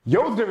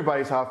Yo, what's good,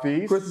 everybody? It's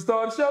Hafiz. Chris is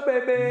starting the show,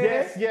 baby.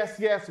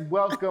 Yes.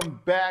 Welcome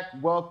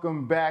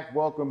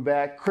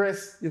back.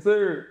 Chris. Yes,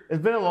 sir.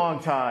 It's been a long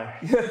time.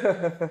 Yes,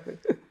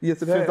 it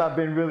Since has. I've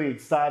been really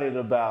excited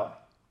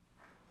about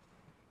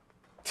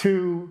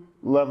two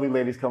lovely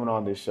ladies coming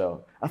on this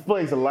show. I feel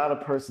like there's a lot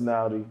of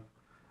personality.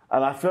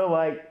 And I feel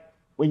like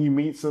when you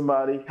meet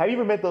somebody, have you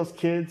ever met those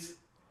kids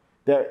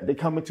that they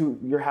come into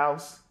your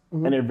house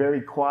and they're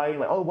very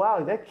quiet? Like, oh,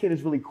 wow, that kid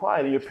is really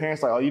quiet. And your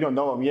parents like, oh, you don't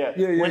know him yet.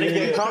 When they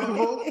get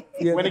comfortable,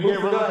 when they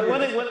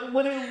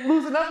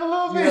loosen up a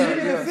little bit, you're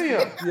going to see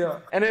them. Yeah.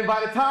 And then by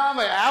the time,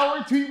 like an hour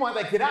or two, you want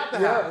to get out the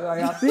house.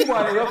 Like, I see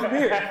why they up in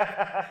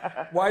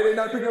here. Why they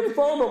not picking up the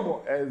phone no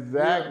more?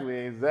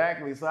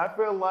 Exactly. So I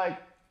feel like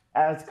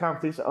as the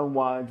conversation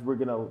unwinds, we're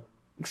going to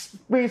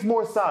experience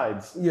more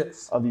sides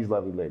of these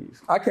lovely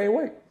ladies. I can't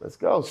wait. Let's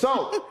go.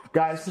 So,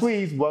 guys,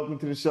 please welcome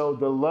to the show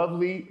the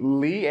lovely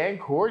Lee and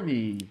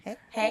Courtney.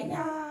 Hey,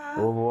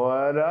 y'all.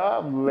 What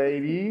up,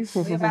 ladies?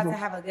 We're about to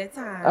have a good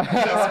time.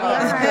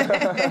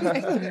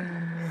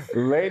 Yes,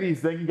 we are.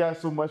 Ladies, thank you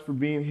guys so much for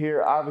being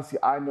here. Obviously,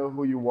 I know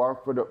who you are,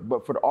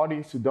 but for the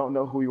audience who don't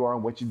know who you are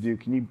and what you do,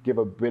 can you give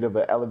a bit of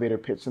an elevator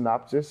pitch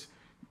synopsis?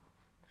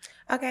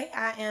 Okay,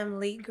 I am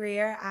Lee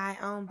Greer. I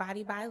own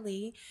Body by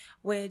Lee,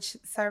 which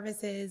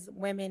services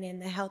women in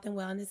the health and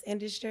wellness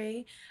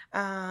industry.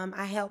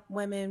 I help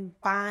women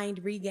find,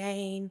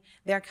 regain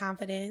their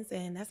confidence,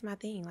 and that's my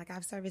thing. Like,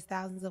 I've serviced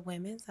thousands of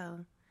women,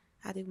 so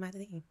I do my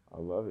thing. I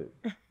love it.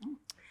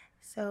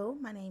 So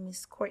my name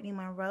is Courtney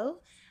Monroe.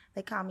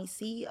 They call me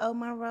CEO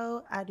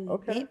Monroe. I do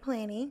event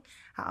planning.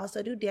 I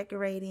also do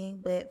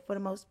decorating, but for the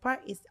most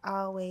part, it's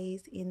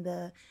always in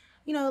the,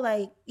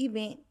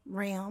 event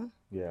realm.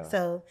 Yeah.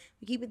 So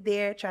we keep it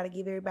there, try to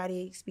give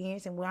everybody an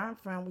experience. And where I'm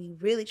from, we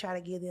really try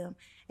to give them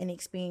an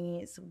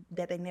experience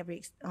that they never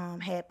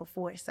had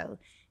before. So,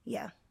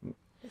 yeah.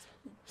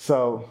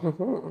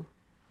 So,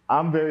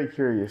 I'm very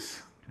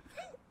curious.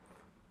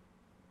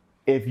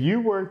 If you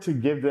were to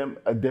give them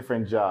a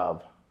different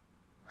job,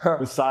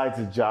 besides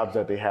the jobs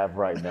that they have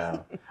right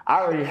now, I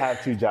already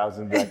have two jobs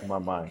in the back of my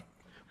mind.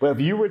 But if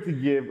you were to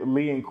give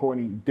Lee and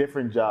Courtney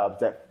different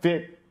jobs that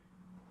fit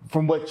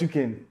from what you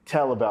can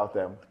tell about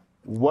them,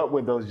 what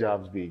would those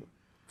jobs be?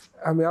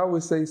 I mean, I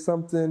would say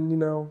something,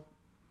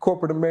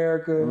 corporate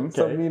America,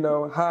 something,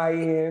 high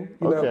end,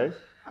 lawyer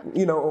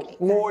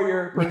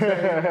per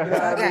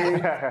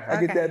se. I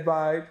get that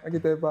vibe.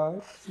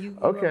 You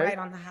were right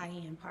on the high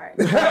end part.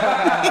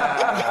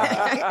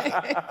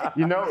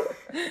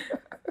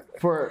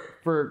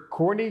 For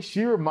Courtney,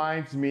 she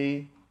reminds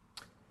me,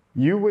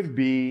 you would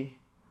be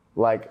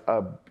like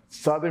a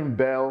Southern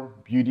Belle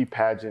beauty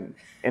pageant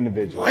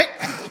individual. What?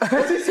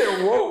 She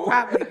said, whoa.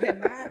 Probably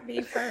could not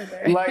be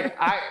further.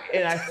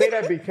 I say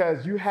that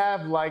because you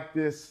have like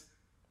this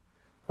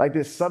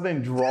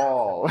Southern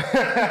drawl.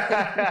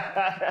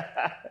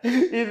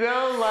 Baking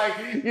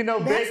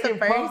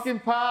pumpkin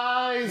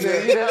pies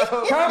and,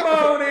 Come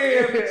on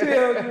in,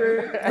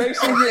 children. Make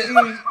sure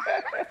you eat.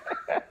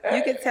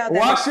 You can tell that.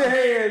 Wash your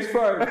hands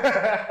first.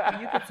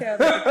 You can tell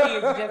that the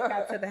kids just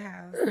got to the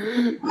house.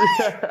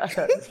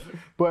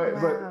 But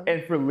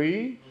for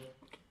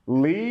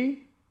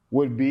Lee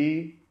would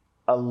be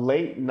a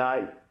late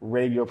night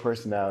radio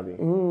personality.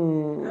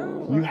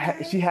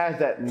 She has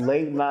that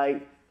late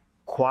night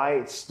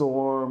quiet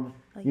storm.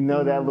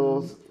 That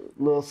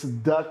little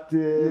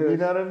seductive. You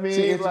know what I mean?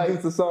 She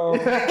introduced the song.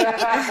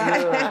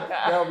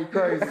 That would be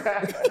crazy.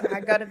 I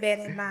go to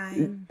bed at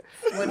 9.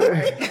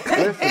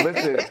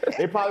 Listen.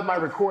 They probably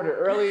might record it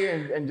early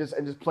and just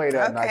play it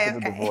at night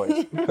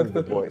because of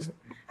the voice.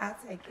 I'll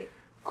take it.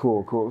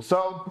 Cool.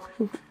 So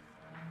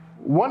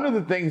one of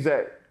the things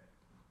that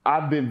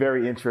I've been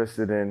very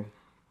interested in,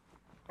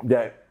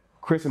 that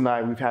Chris and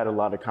I, we've had a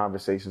lot of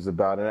conversations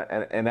about,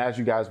 and as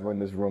you guys were in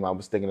this room, I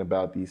was thinking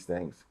about these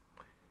things,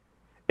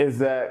 is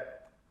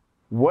that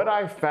what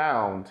I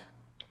found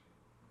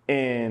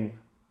in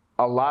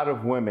a lot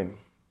of women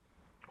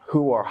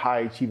who are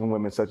high-achieving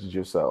women such as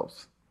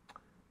yourselves,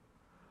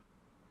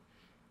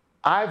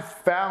 I've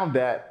found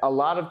that a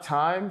lot of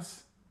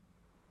times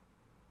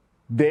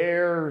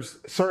there's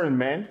certain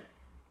men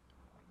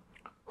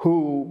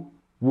who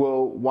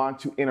will want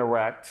to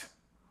interact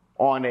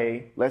on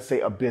let's say,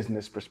 a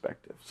business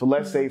perspective. So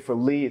let's say for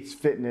Lee, it's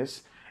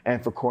fitness,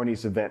 and for Courtney,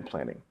 it's event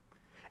planning.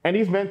 And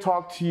these men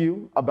talk to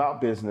you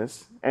about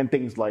business and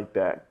things like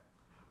that.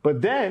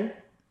 But then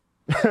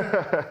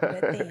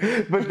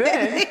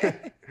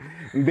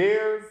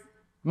there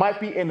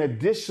might be an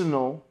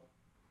additional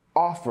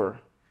offer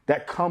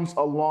that comes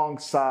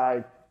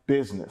alongside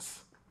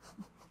business.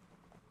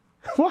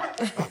 What?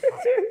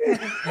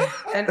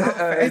 An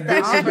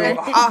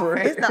offer.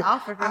 It's the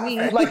offer for me.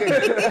 Like a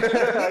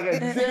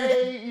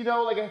day,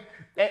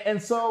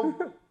 and so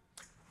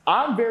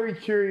I'm very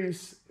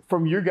curious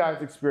from your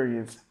guys'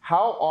 experience,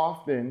 how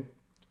often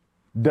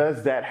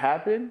does that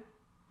happen?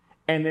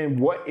 And then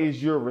what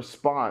is your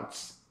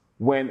response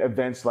when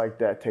events like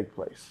that take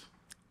place?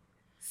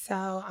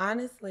 So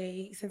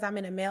honestly, since I'm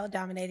in a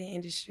male-dominated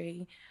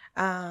industry,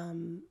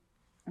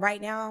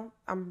 right now,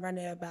 I'm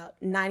running about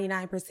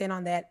 99%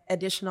 on that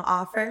additional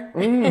offer.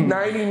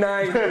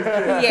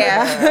 99%.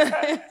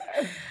 Yeah.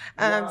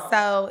 Wow.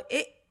 So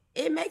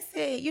it makes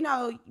it,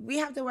 we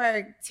have to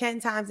work 10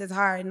 times as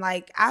hard. And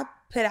like, I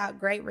put out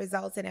great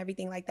results and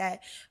everything like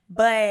that.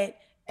 But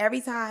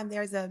every time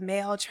there's a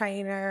male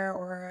trainer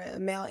or a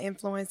male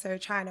influencer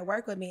trying to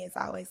work with me, it's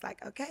always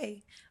like,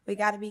 okay, we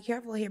got to be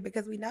careful here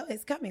because we know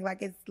it's coming.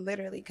 Like, it's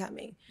literally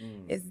coming.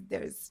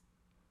 There's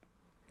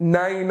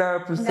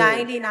 99%.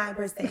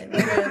 99%,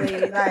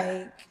 literally,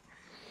 like,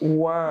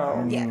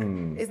 wow. yeah,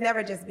 it's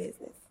never just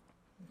business.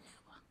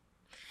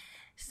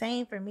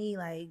 Same for me,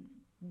 like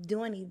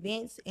doing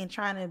events and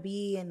trying to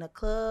be in the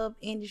club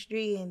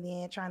industry and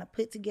then trying to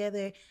put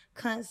together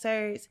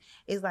concerts.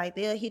 It's like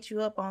they'll hit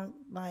you up on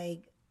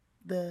like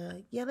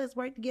let's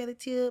work together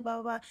till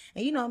blah, blah, blah.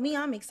 And me,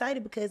 I'm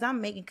excited because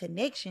I'm making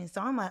connections.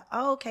 So I'm like,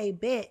 oh, okay,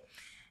 bet.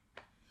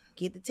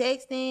 Get the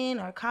text in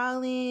or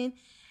call in.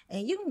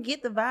 And you can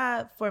get the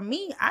vibe. For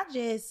me, I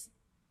just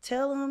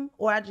tell them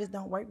or I just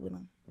don't work with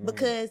them.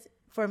 Because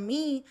for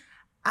me,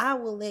 I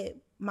will let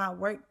my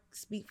work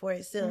speak for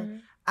itself.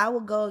 I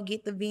will go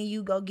get the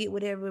venue, go get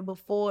whatever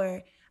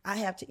before I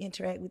have to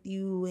interact with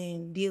you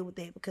and deal with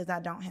that because I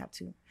don't have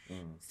to.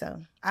 So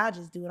I'll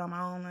just do it on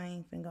my own. I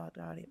ain't finna go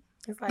through all that.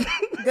 It's like,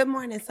 good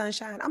morning,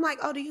 sunshine. I'm like,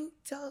 oh, do you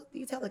tell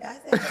the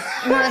guys that?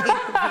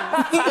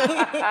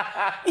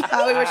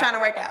 Oh, we were trying to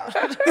work out.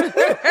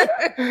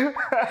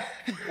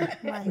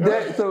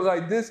 So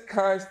like this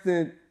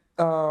constant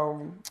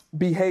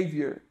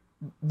behavior,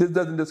 this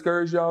doesn't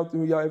discourage y'all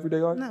through y'all everyday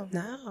life?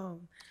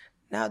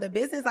 No, the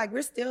business, like,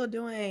 we're still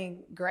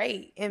doing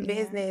great in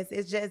business.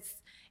 It's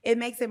just, it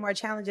makes it more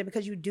challenging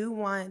because you do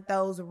want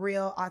those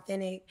real,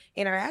 authentic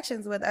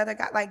interactions with other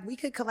guys. Like, we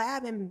could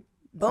collab and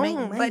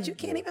boom, but you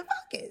can't even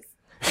focus.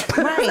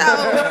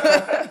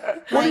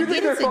 Right. So, like,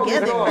 get it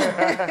together.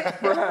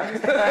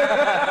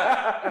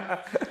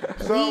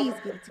 Please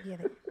get it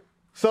together.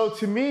 So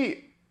to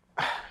me,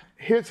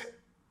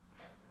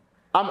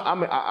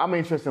 I'm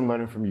interested in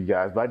learning from you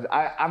guys, but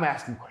I'm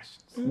asking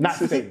questions. Not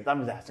statements, I'm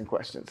just asking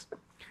questions.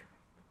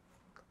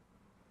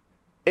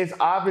 It's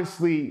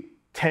obviously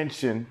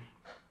tension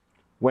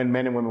when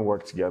men and women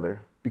work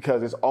together because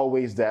there's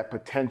always that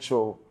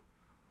potential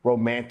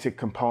romantic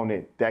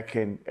component that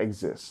can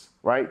exist,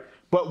 right?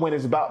 But when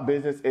it's about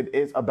business, it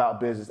is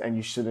about business and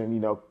you shouldn't,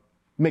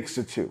 mix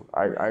the two.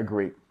 I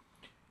agree.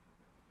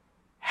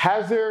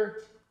 Has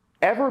there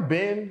ever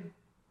been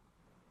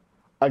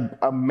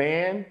a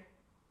man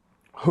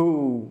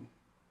who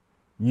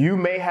you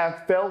may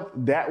have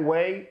felt that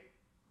way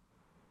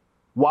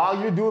while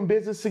you're doing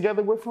business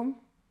together with him?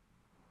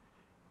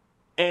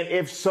 And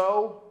if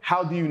so,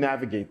 how do you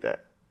navigate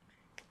that?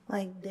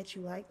 Like that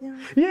you like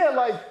them? Yeah,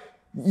 like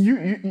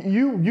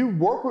you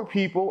work with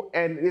people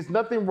and there's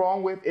nothing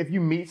wrong with if you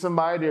meet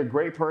somebody, they're a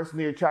great person,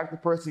 they're an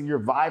attractive person, you're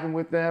vibing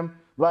with them.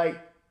 Like,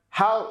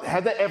 how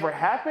has that ever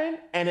happened?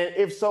 And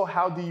if so,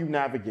 how do you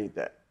navigate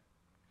that?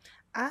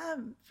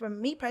 For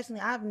me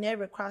personally, I've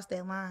never crossed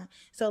that line.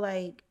 So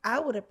like,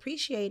 I would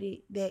appreciate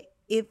it that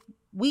if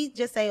we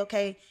just say,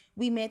 okay,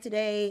 we met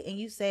today and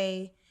you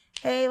say,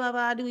 hey, blah,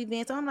 blah, I do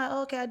events. I'm like,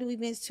 okay, I do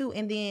events too.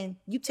 And then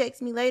you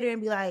text me later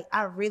and be like,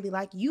 I really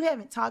like you. You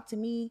haven't talked to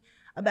me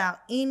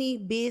about any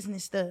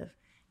business stuff.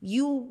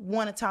 You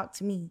want to talk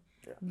to me.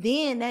 Yeah.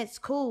 Then that's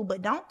cool.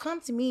 But don't come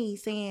to me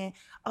saying,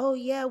 oh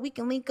yeah, we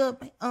can link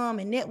up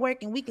and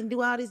network and we can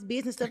do all this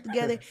business stuff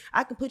together.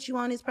 I can put you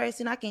on this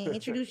person. I can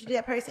introduce you to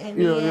that person. And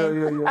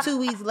then 2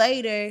 weeks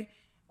later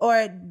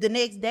or the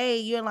next day,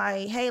 you're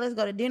like, hey, let's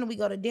go to dinner. We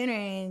go to dinner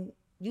and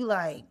you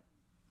like,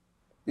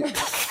 what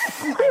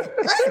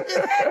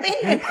just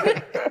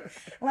happened?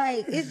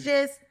 Like, it's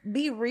just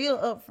be real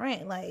up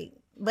front. Like,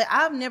 but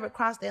I've never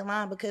crossed that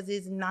line because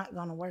it's not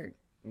gonna work.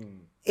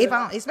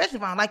 Especially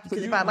if I don't like you,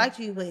 because if I like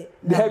you, but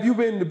no. Have you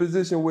been in the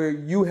position where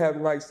you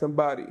haven't liked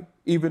somebody,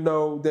 even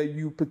though that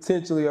you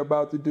potentially are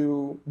about to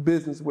do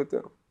business with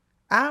them?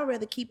 I'd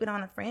rather keep it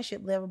on a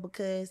friendship level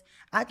because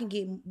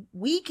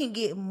we can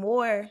get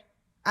more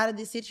out of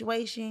this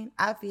situation.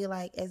 I feel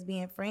like as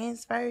being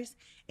friends first,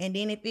 and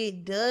then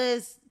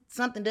if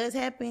something does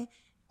happen,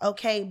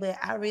 okay. But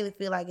I really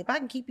feel like if I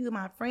can keep you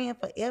my friend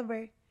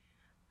forever,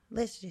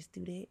 let's just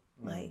do that.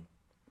 Like,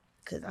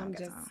 cause I'm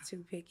just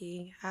too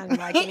picky. I don't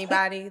like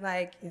anybody.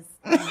 Like,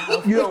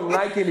 you don't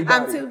like anybody.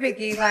 I'm too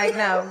picky. Like,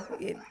 no,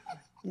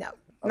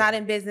 not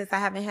in business. I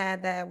haven't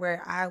had that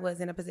where I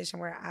was in a position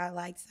where I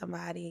liked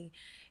somebody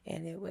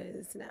and it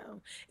was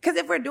no. Because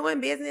if we're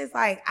doing business,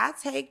 like, I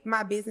take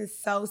my business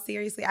so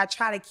seriously. I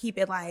try to keep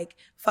it like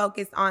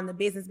focused on the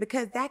business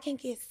because that can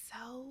get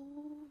so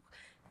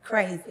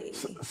crazy.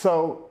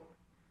 So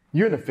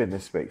you're in the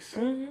fitness space.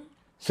 Mm-hmm.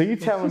 So you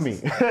telling me?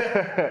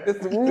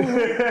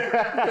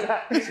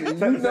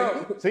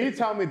 So you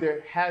telling me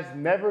there has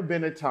never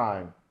been a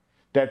time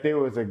that there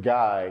was a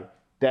guy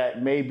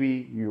that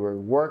maybe you were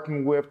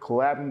working with,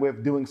 collabing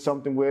with, doing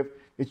something with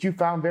that you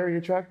found very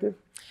attractive?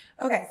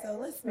 Okay, so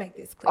let's make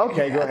this clear.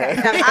 Okay, go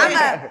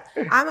ahead.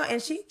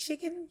 And she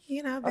can,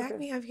 back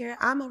me up here.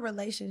 I'm a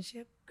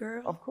relationship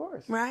girl. Of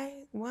course.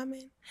 Right?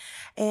 Woman.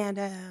 And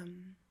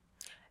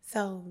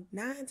so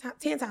 10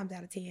 times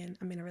out of 10,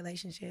 I'm in a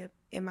relationship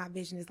and my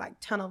vision is like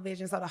tunnel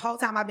vision. So the whole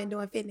time I've been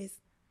doing fitness,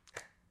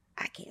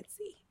 I can't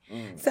see.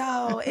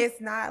 So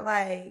it's not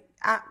like,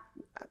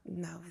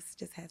 no, it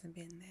just hasn't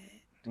been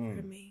that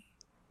for me.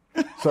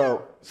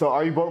 So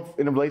are you both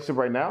in a relationship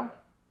right now?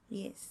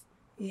 Yes.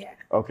 Yeah.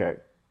 Okay.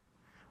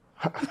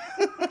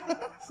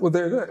 Well,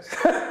 there's that.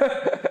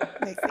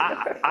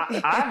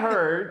 I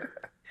heard,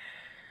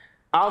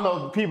 I don't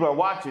know if people are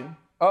watching.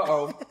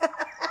 Uh-oh.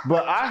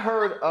 But I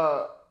heard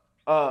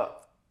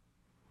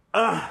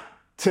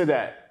to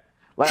that.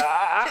 Like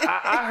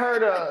I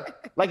heard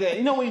like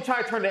when you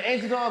try to turn the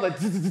engine on, like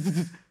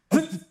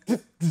Give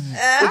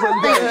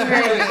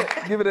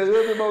it a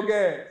little bit more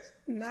gas.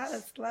 Not a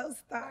slow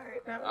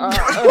start.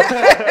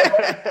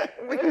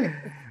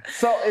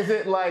 So is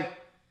it like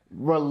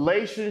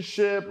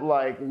relationship,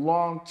 like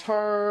long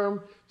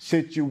term,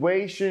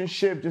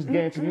 situationship, just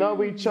getting to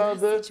know each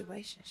other?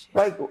 Situationship.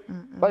 Like we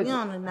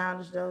don't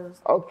acknowledge those.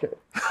 Okay.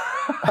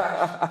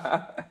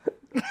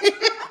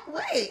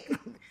 Wait.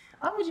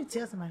 Why would you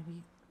tell somebody?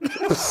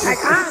 Like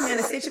I'm in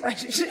a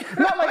situation.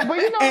 Not like, but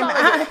and not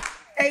I like,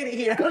 hate it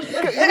here.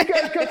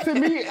 because to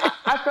me,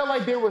 I felt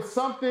like there was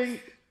something.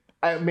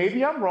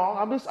 Maybe I'm wrong.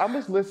 I'm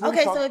just listening.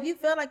 Okay, so if you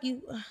feel like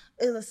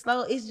it's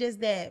slow, it's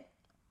just that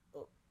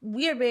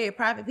we're very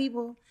private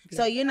people. Yeah.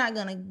 So you're not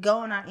gonna go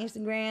on our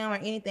Instagram or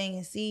anything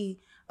and see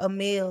a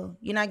male.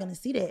 You're not gonna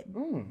see that.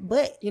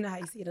 But you know how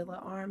you see the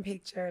little arm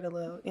picture, the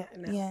little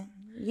yeah.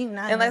 You're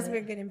not unless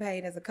we're getting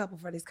paid as a couple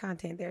for this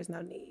content. There's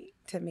no need.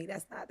 To me,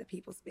 that's not the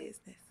people's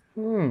business.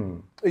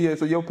 Yeah.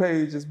 So your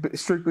page is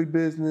strictly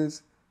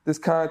business. This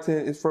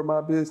content is for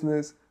my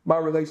business. My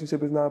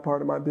relationship is not a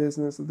part of my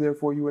business, so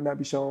therefore you would not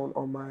be shown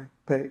on my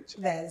page.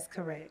 That is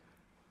correct.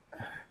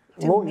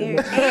 And to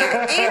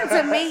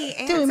me,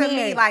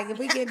 like if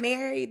we get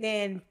married,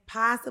 then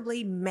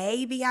possibly,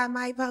 maybe I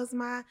might post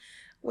my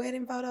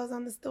wedding photos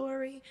on the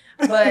story.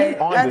 But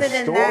other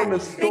than that,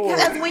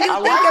 because when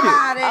you think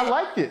about it, I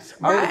like this.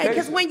 Right?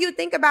 Because when you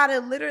think about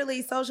it,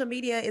 literally, social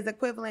media is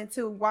equivalent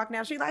to walking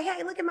down the street like,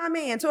 "Hey, look at my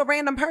man," to a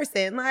random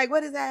person. Like,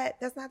 what is that?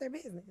 That's not their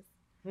business.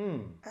 I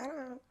don't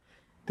know.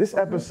 This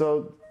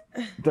episode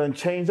done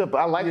changed up.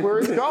 I like where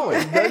it's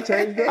going.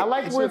 I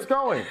like where it's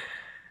going.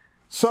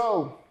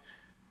 So,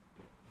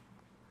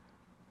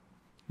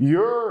 do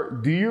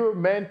your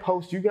men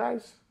post you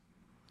guys?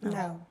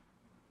 No.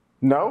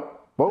 No?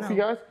 Both of you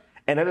guys?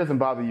 And that doesn't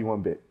bother you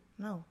one bit?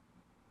 No.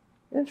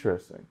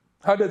 Interesting.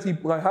 How does he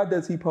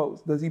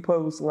post? Does he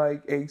post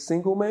like a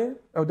single man,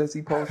 or does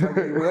he post like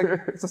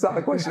it's a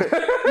solid question.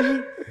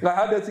 Like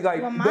how does he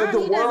does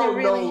the world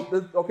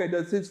know?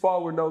 Does his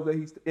follower know that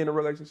he's in a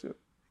relationship?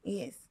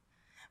 Yes,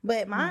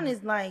 but mine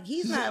is like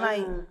he's not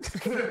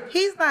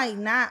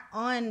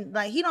on,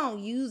 like he don't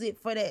use it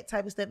for that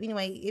type of stuff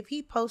anyway. If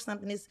he posts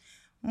something, it's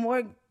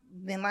more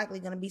than likely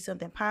going to be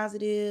something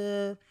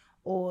positive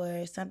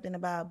or something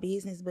about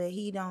business. But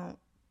he don't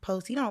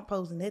post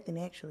nothing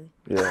actually.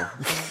 Yeah.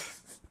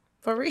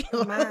 For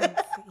real.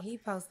 He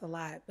posts a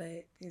lot,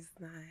 but it's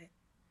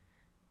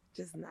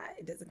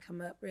it doesn't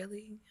come up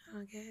really,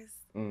 I guess.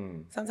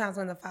 Sometimes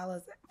when the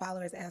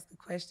followers ask a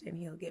question,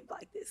 he'll give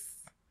like this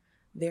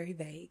very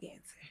vague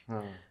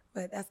answer.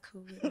 But that's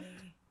cool with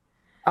me.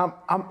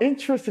 I'm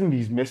interested in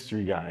these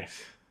mystery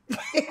guys.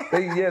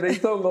 They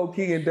so low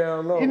key and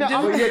down low.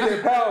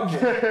 They're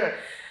powerful.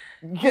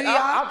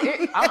 I'm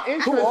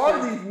interested. Who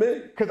are these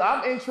men? Because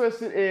I'm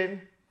interested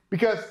in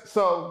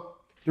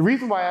the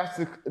reason why I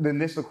asked the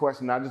initial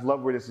question, I just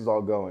love where this is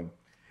all going,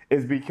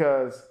 is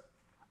because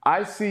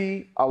I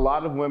see a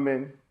lot of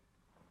women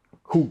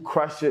who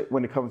crush it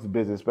when it comes to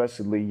business,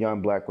 especially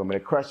young black women.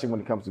 They crush it when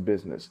it comes to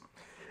business.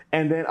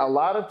 And then a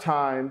lot of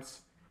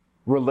times,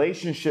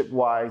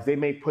 relationship-wise, they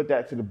may put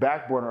that to the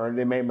back burner and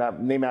they may not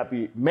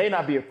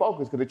be a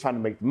focus because they're trying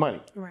to make the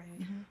money. Right.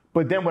 Mm-hmm.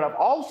 But then what I've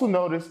also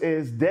noticed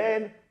is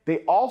then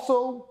they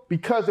also,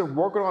 because they're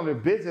working on their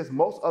business,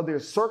 most of their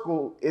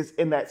circle is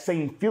in that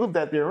same field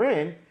that they're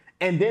in,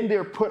 and then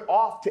they're put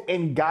off to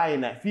any guy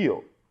in that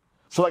field.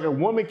 So like a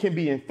woman can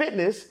be in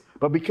fitness,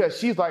 but because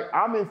she's like,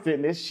 I'm in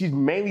fitness, she's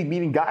mainly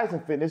meeting guys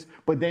in fitness,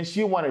 but then she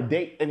don't want to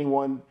date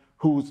anyone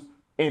who's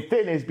in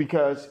fitness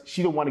because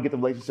she don't want to get the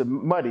relationship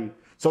muddy.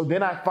 So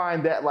then I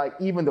find that like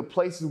even the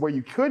places where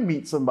you could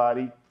meet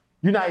somebody,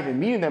 you're not even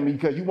meeting them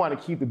because you want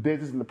to keep the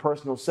business and the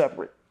personal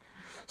separate.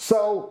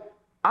 So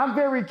I'm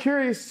very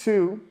curious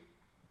to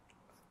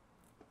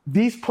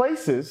these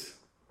places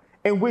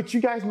in which you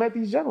guys met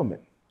these gentlemen.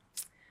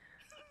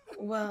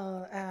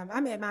 Well,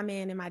 I met my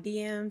man in my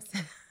DMs.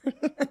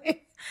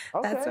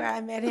 That's where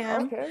I met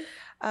him. Okay.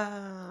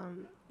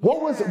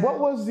 What was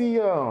the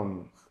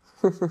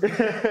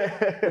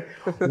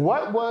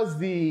What was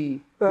the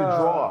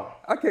draw?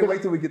 I can't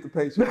wait till we get the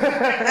patient. I'm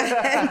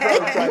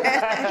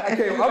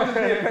just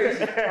being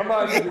patient. I'm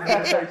not just being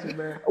patient,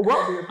 man.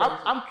 Well,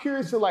 I'm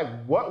curious to like,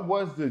 what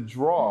was the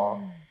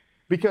draw?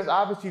 Because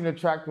obviously, an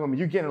attractive woman,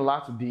 you're getting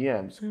lots of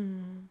DMs.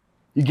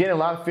 You're getting a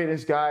lot of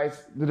fitness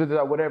guys,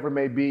 whatever it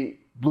may be,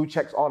 blue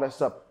checks, all that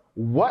stuff.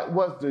 What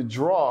was the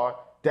draw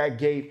that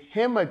gave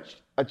him a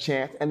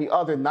chance and the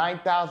other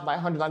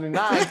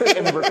 9,999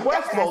 in the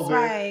request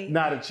folder,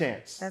 not a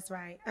chance? That's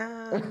right.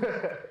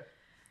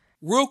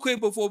 Real quick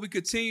before we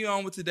continue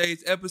on with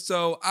today's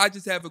episode, I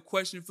just have a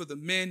question for the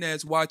men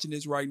that's watching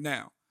this right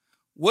now.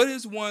 What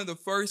is one of the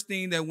first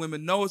things that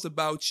women knows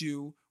about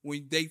you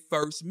when they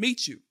first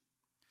meet you?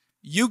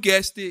 You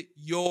guessed it,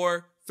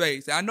 your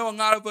face. I know a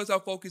lot of us are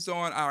focused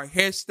on our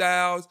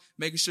hairstyles,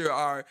 making sure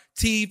our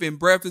teeth and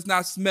breath is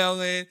not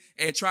smelling,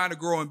 and trying to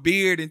grow a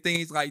beard and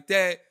things like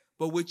that.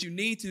 But what you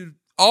need to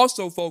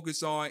also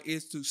focus on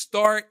is to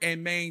start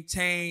and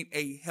maintain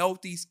a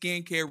healthy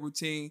skincare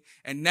routine.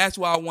 And that's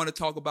why I want to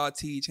talk about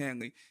Tiege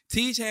Hanley.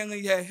 Tiege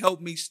Hanley has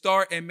helped me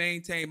start and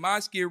maintain my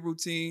skin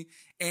routine,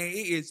 and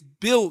it is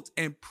built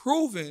and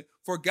proven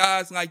for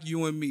guys like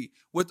you and me.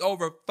 With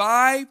over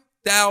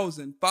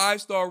 5,000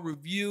 five-star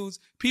reviews,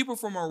 people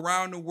from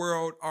around the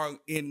world are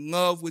in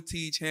love with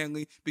Tiege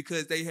Hanley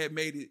because they have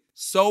made it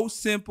so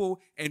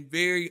simple and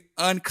very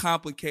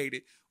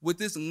uncomplicated. With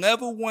this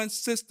level 1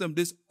 system,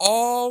 this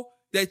all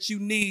that you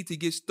need to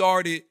get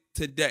started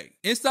today.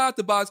 Inside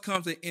the box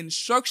comes an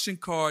instruction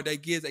card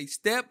that gives a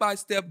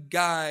step-by-step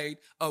guide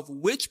of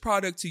which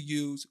product to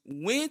use,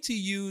 when to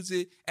use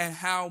it, and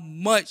how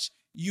much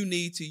you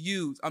need to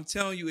use. I'm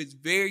telling you, it's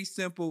very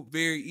simple,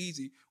 very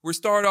easy. We'll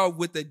start off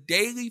with the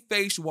daily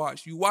face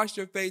wash. You wash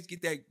your face,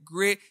 get that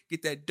grit,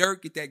 get that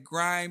dirt, get that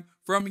grime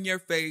from your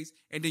face.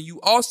 And then you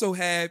also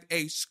have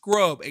a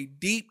scrub, a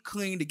deep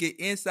clean to get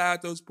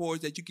inside those pores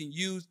that you can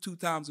use 2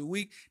 times a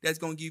week. That's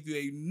going to give you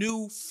a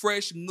new,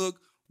 fresh look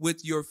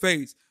with your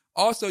face.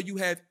 Also, you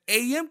have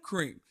AM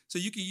cream. So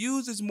you can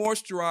use this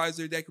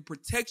moisturizer that can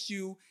protect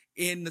you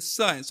in the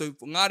sun. So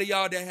for a lot of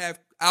y'all that have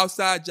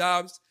outside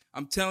jobs,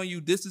 I'm telling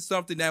you, this is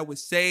something that would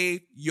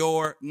save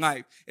your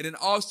life. And then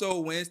also,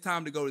 when it's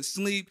time to go to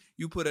sleep,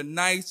 you put a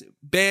nice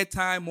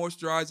bedtime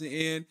moisturizer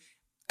in.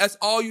 That's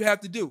all you have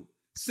to do.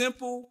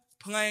 Simple,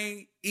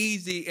 plain,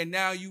 easy, and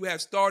now you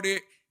have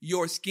started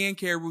your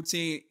skincare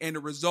routine, and the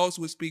results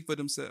will speak for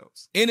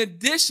themselves. In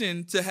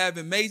addition to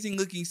having amazing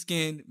looking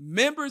skin,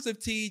 members of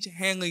Tiege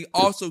Hanley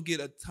also get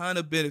a ton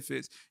of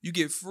benefits. You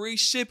get free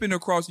shipping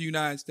across the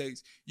United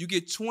States. You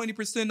get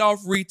 20%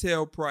 off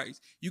retail price.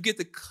 You get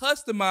to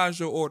customize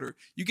your order.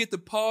 You get to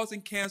pause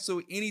and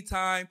cancel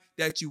anytime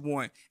that you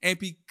want. And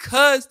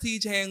because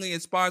Tiege Hanley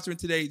is sponsoring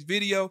today's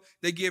video,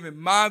 they're giving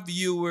my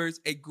viewers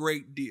a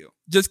great deal.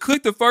 Just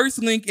click the first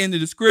link in the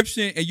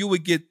description and you will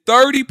get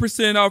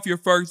 30% off your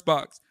first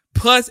box,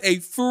 plus a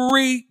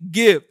free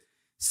gift.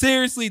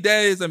 Seriously,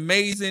 that is an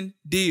amazing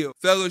deal.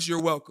 Fellas,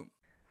 you're welcome.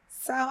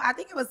 So I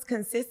think it was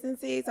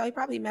consistency. So he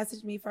probably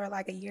messaged me for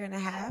like a year and a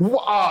half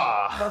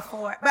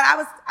before, but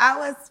I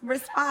was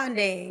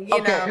responding, you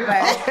know. But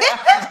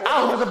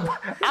I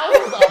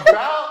was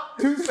about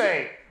to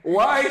say,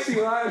 why is she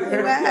lying?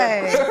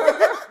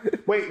 right.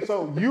 Wait,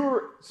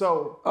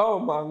 oh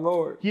my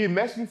Lord. He had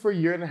messaged you for a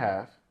year and a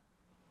half.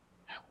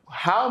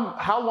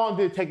 How long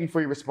did it take you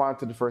before you responded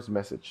to the first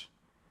message?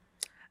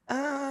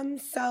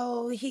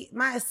 So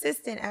my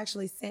assistant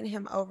actually sent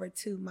him over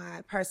to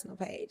my personal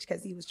page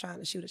because he was trying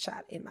to shoot a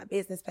shot in my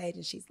business page,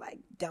 and she's like,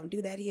 "Don't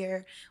do that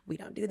here. We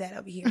don't do that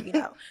over here. You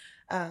know,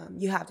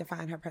 you have to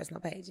find her personal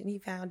page." And he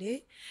found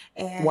it,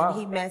 and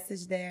he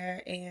messaged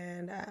there,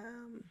 and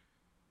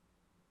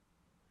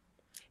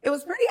it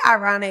was pretty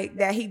ironic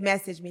that he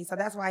messaged me. So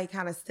that's why he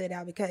kind of stood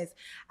out, because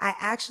I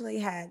actually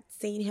had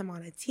seen him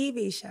on a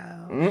TV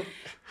show.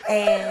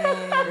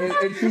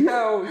 And see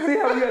how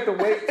you have to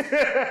wait.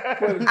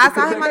 I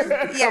saw him on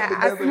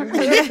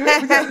We just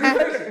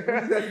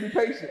have to be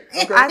patient.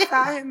 Okay? I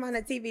saw him on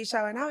a TV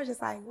show, and I was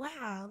just like,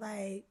 wow,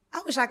 like,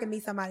 I wish I could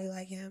meet somebody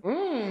like him.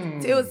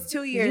 It was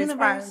 2 years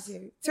prior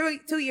to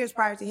 2 years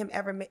prior to him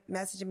ever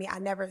messaging me. I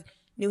never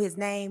knew his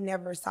name,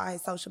 never saw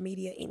his social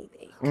media,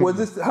 anything.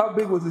 How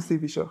big was this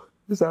TV show?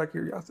 Just out of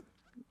curiosity.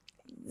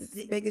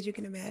 As big as you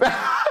can imagine.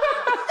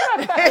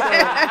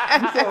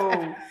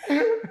 So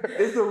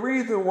it's the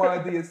reason why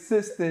the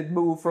assistant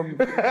moved from.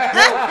 Because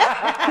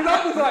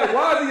I was like,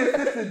 why is the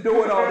assistant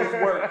doing all this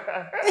work?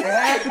 It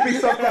has to be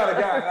some kind of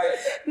guy. Like,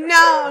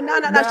 No.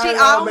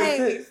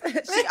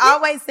 She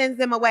always sends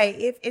them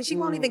away. And she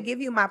won't even give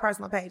you my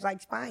personal page.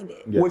 Like, find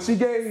it. Yeah. Well,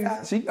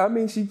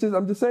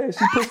 I'm just saying,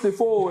 she pushed it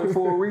forward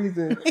for a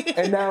reason,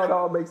 and now it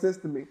all makes sense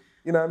to me.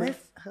 You know what I mean?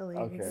 That's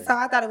hilarious. Okay. So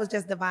I thought it was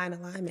just divine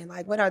alignment.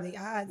 Like, what are the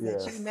odds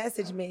that you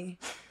message me?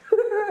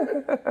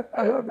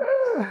 I love it.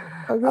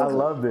 I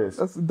love this.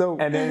 That's dope.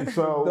 And then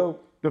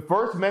the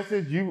first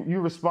message, you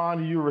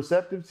responded, you were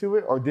receptive to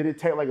it, or did it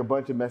take like a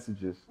bunch of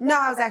messages? No,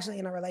 I was actually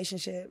in a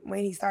relationship when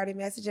he started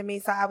messaging me.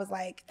 So I was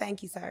like,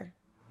 thank you, sir.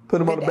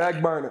 Put him on the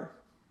back burner.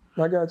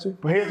 I got you.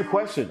 But here's the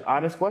question,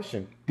 honest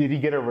question. Did he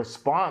get a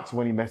response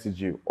when he messaged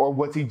you? Or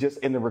was he just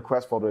in the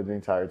request folder the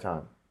entire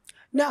time?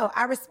 No,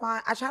 I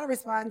try to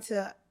respond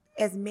to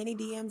as many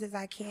DMs as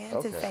I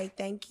can to say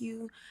thank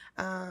you.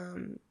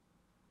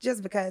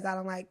 Just because I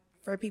don't like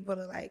for people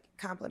to like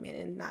compliment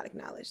and not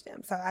acknowledge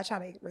them. So I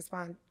try to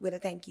respond with a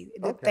thank you.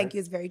 The thank you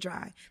is very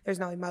dry. There's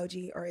no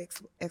emoji or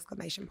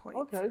exclamation point.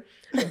 Okay.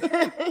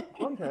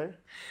 Okay.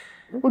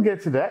 We'll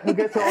get to that. We'll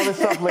get to all this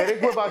stuff later.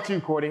 What about you,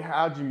 Courtney?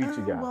 How'd you meet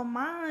your guy? Well,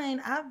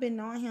 mine, I've been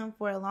knowing him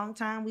for a long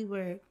time. We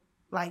were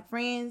like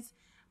friends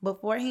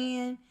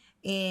beforehand.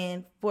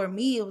 And for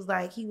me, it was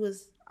like he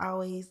was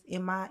always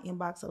in my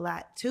inbox a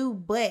lot too.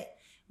 But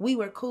we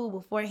were cool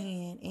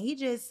beforehand. And he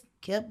just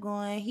kept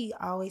going. He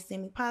always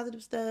sent me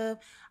positive stuff,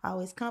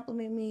 always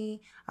compliment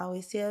me,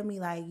 always tell me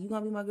like, you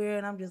gonna be my girl.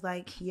 And I'm just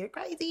like, you're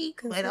crazy,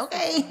 but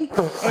okay.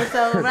 And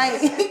so,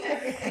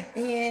 right.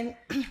 And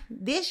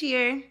this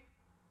year,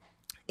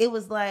 it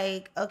was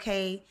like,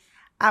 okay,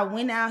 I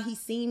went out, he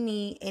seen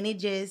me, and it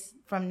just,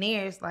 from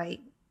there, it's like,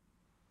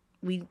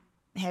 we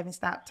haven't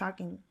stopped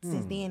talking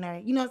since then. Or,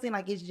 you know what I'm saying?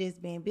 Like, it's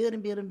just been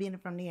building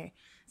from there.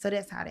 So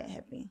that's how that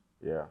happened.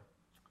 Yeah.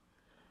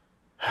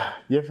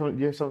 You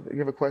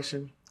have a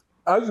question?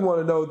 I just want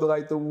to know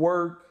the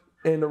work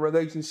and the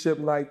relationship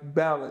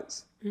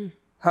balance.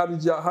 How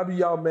do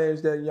y'all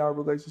manage that in y'all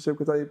relationship?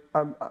 Because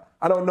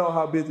I don't know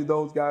how busy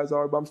those guys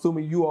are, but I'm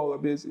assuming you all are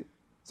busy.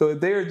 So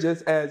if they're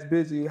just as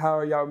busy, how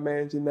are y'all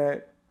managing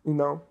that,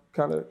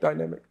 kind of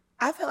dynamic?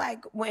 I feel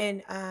like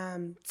when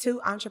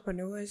two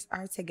entrepreneurs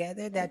are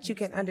together that you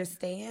can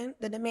understand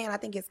the demand. I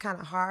think it's kind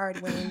of hard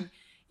when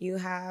you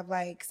have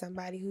like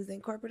somebody who's in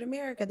corporate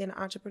America, then an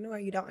entrepreneur,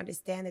 you don't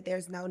understand that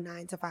there's no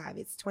 9 to 5.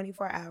 It's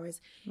 24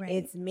 hours. Right.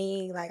 It's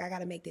me. Like, I got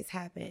to make this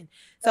happen.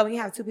 So when you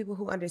have two people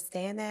who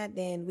understand that,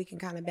 then we can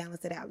kind of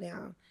balance it out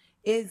now.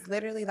 It's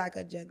literally like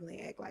a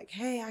juggling act. Like,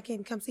 hey, I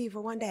can come see you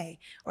for one day,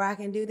 or I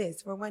can do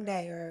this for one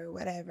day, or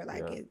whatever.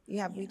 Like,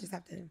 we just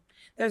have to.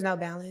 There's no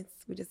balance.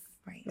 We just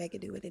make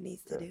it do what it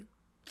needs to do.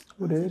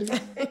 What it is?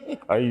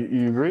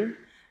 You agree?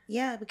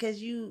 Yeah,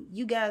 because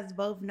you guys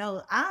both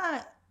know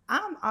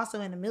I'm also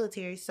in the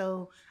military,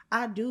 so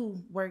I do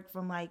work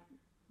from like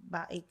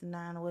about 8 to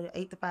 9 or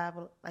 8 to 5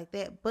 or like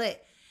that.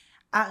 But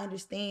I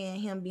understand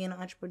him being an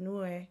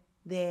entrepreneur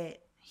that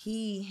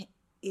he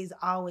is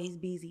always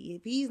busy.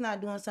 If he's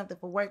not doing something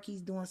for work,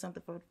 he's doing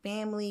something for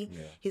family,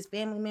 his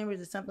family members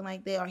or something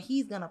like that, or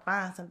he's going to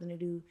find something to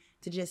do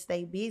to just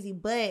stay busy.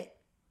 But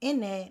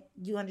in that,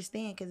 you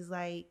understand, because it's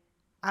like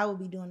I would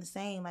be doing the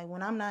same. Like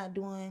when I'm not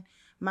doing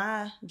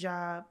my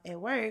job at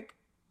work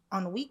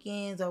on the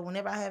weekends or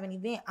whenever I have an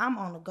event, I'm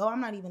on the go. I'm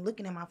not even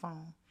looking at my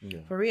phone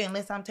for real,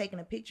 unless I'm taking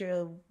a picture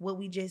of what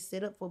we just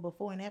set up for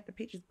before and after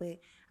pictures. But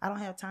I don't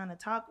have time to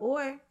talk,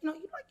 or you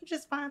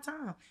just find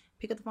time,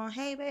 pick up the phone.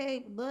 Hey,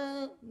 babe,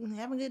 bud,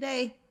 have a good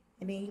day,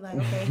 and then you like,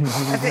 okay,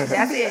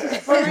 that's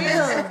it. For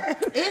real,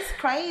 it's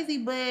crazy,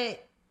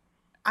 but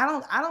I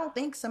don't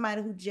think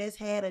somebody who just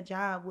had a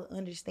job would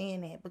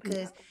understand that,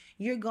 because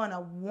you're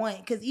gonna want,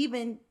 because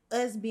even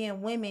us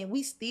being women,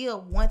 we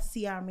still want to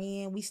see our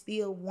men, we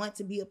still want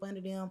to be up under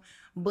them,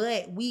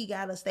 but we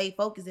gotta stay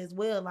focused as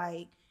well.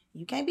 Like,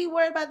 you can't be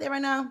worried about that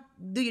right now.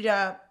 Do your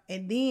job,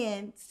 and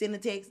then send a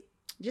text,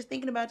 just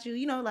thinking about you.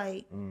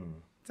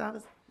 That's all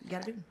you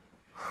gotta do.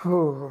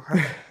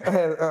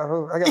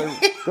 I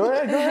gotta Go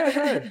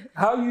ahead.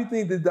 How do you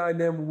think the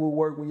dynamic will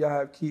work when y'all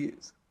have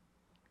kids?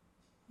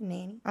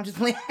 Nanny. I'm just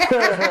playing. I'm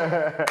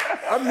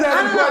just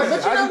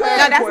asking questions.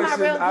 That's my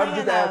real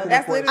plan, though.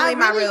 That's literally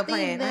my real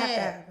plan. I have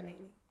to have a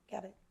nanny.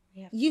 Got it.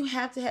 You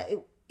have to have.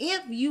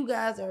 If you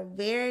guys are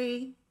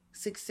very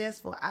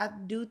successful, I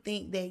do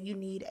think that you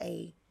need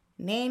a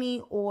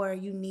nanny, or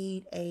you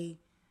need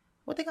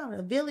what they call it,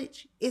 a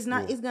village. It's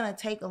not. It's gonna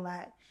take a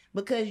lot,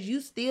 because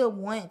you still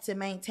want to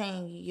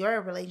maintain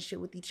your relationship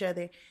with each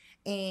other,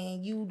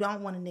 and you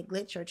don't want to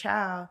neglect your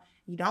child.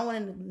 You don't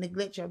want to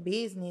neglect your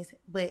business,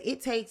 but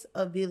it takes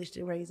a village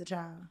to raise a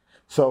child.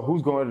 So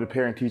who's going to the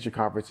parent-teacher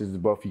conferences?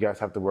 Both you guys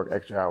have to work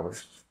extra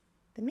hours.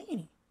 The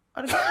nanny.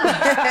 Or the nanny.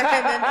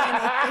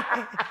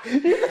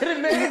 You said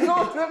the nanny's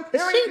going to the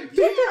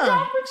parent-teacher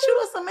conference? Shoot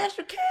us some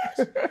extra cash.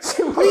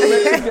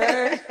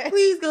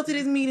 Please go to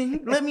this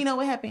meeting. Let me know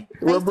what happened.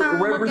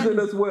 Represent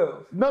us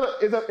well. No,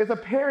 it's a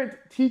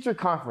parent-teacher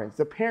conference.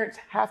 A parent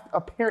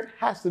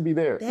has to be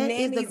there. That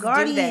is the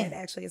guardian. Do that,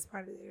 actually, it's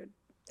part of their.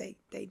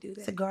 They do that.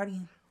 It's a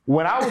guardian.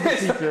 When I was a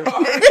teacher,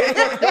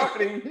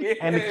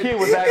 and the kid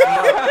was acting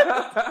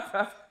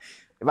up.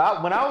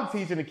 When I was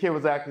teaching, the kid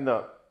was acting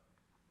up.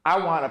 I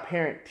want a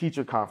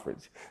parent-teacher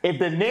conference. If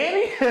the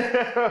nanny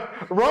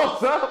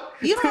rolls up,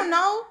 you don't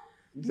know.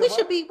 We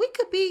could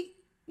be.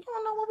 You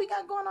don't know what we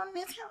got going on in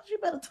this house. You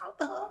better talk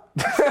to her.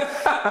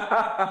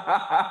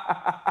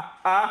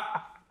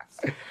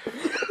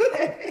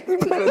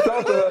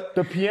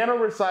 The piano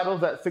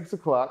recital's at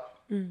 6:00.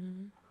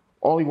 Mm-hmm.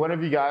 Only one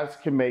of you guys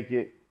can make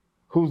it.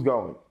 Who's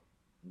going?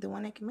 The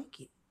one that can make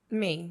it.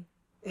 Me.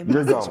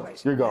 You're going.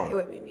 You're going. It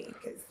would be me,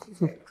 because he's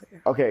very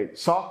clear. Okay,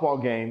 softball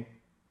game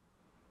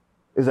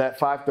is at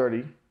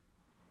 5:30.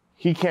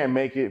 he can't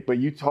make it, but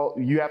you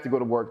have to go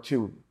to work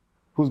too.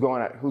 Who's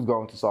going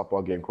to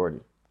softball game,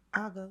 Courtney?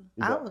 I'll go.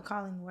 I would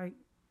call him to work.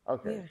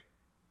 Okay.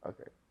 Yeah.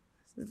 Okay.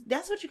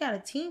 That's what you got a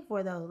team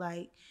for, though.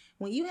 Like,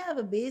 when you have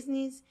a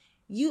business,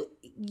 you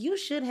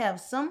should have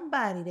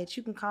somebody that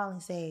you can call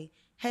and say,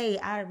 hey,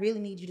 I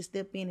really need you to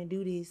step in and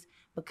do this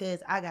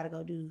because I got to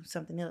go do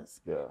something else.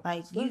 Yeah.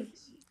 Like,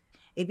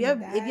 if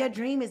your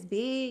dream is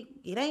big,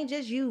 it ain't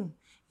just you.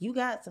 You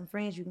got some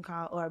friends you can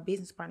call or a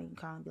business partner you can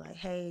call and be like,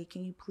 hey,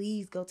 can you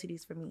please go to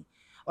this for me?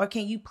 Or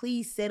can you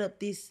please set up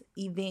this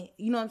event?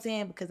 You know what I'm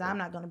saying? Because I'm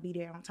not going to be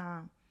there on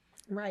time.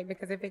 Right,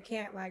 because if it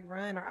can't like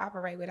run or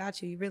operate without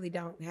you, you really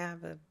don't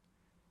have a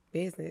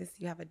business.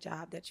 You have a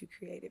job that you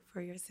created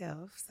for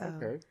yourself.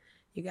 So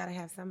you got to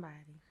have somebody.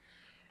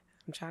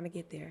 I'm trying to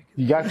get there.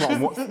 You guys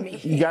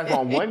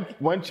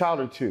want one child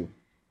or two?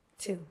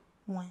 Two.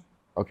 One.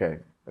 Okay,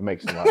 it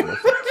makes a lot of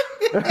sense.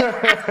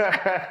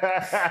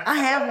 I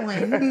have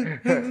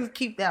one.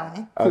 Keep that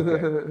one.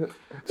 Okay.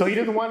 So he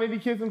doesn't want any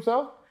kids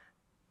himself?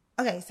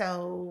 Okay,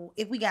 so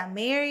if we got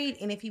married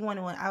and if he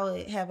wanted one, I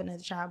would have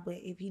another child. But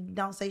if he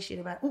don't say shit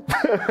about it,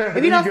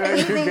 if he don't say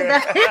anything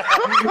about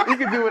it, you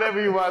can do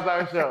whatever you want on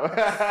our show.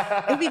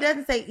 If he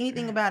doesn't say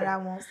anything about it, I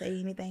won't say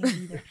anything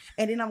either.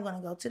 And then I'm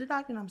gonna go to the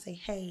doctor and I'm gonna say,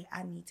 hey,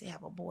 I need to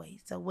have a boy.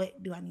 So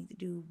what do I need to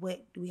do?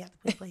 What do we have to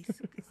put in place?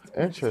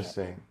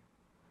 Interesting.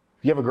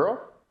 You have a girl?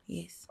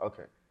 Yes.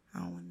 Okay. I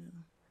don't want to.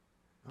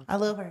 I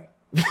love her.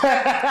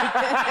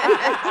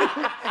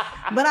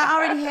 But I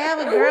already have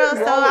a girl,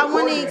 so I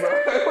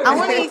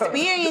want to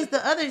experience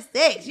the other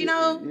sex, you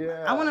know?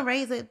 Yeah. I want to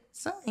raise a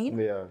son, you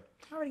know? Yeah.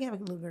 I already have a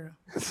little girl.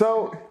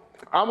 So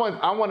I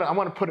want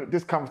to put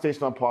this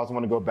conversation on pause. I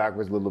want to go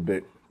backwards a little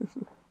bit.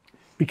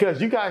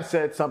 Because you guys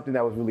said something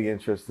that was really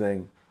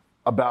interesting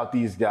about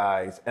these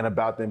guys and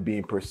about them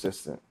being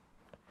persistent.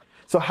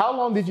 So how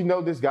long did you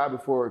know this guy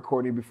before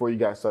you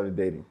guys started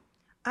dating?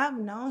 I've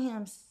known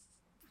him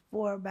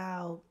for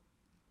about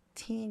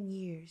 10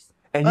 years.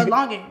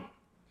 Longer.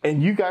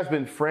 And you guys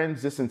been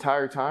friends this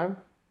entire time?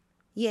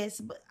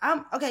 Yes, but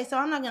so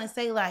I'm not gonna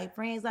say like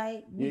friends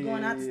like we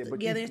going out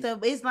together and stuff.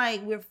 But it's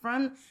like we're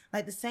from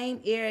like the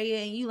same area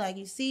and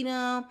you see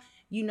them,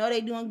 you know they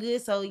doing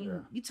good. So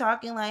you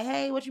talking like,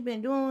 hey, what you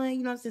been doing?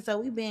 You know what I'm saying? So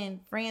we've been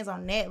friends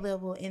on that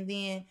level. And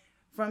then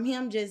from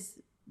him just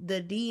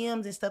the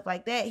DMs and stuff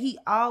like that, he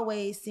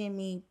always send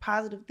me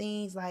positive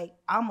things like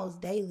almost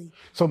daily.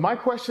 So my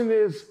question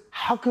is,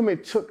 how come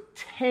it took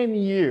 10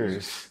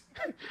 years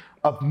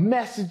of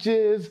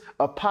messages,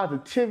 of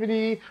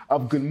positivity,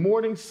 of good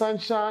morning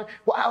sunshine?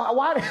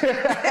 Why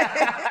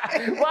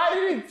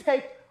did it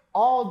take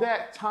all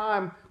that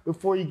time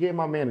before you gave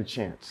my man a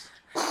chance?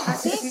 I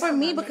think for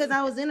me, because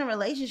I was in a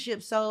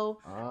relationship, so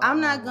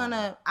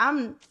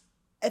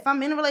if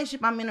I'm in a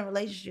relationship, I'm in a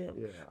relationship.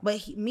 Yeah.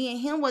 But me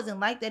and him wasn't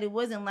like that. It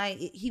wasn't like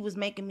he was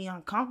making me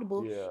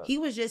uncomfortable. Yeah. He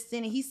was just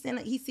sending. He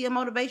see a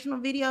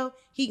motivational video,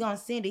 he gonna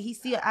send it. He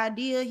see an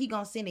idea, he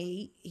gonna send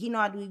it. He know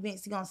I do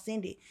events, he gonna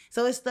send it.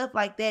 So it's stuff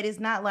like that. It's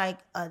not like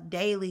a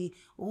daily,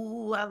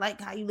 ooh, I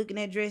like how you look in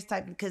that dress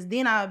type. Because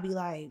then I would be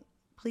like,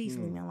 please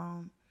leave me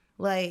alone.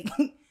 Like,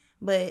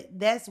 but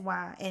that's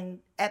why. And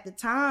at the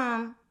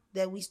time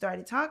that we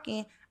started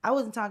talking, I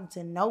wasn't talking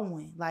to no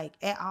one, like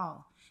at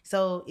all.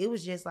 So it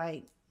was just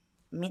like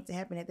meant to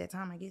happen at that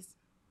time, I guess.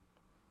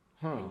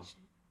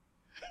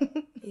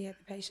 He had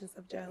the patience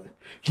of Job.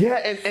 Yeah,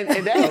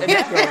 and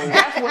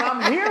that's what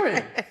I'm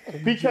hearing.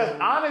 Because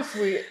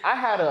honestly, I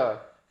had a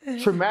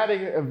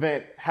traumatic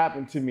event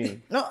happen to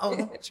me.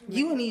 Uh-oh.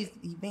 You and these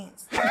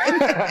events.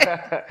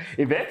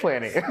 Event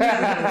planning.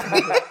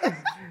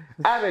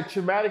 I had a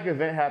traumatic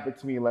event happen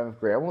to me in 11th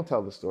grade. I won't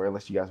tell the story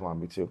unless you guys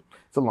want me to.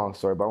 It's a long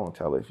story, but I won't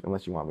tell it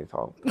unless you want me to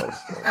tell the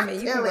story. I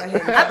mean, you can go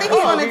ahead. I think he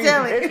want to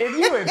tell it. If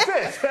you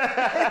insist.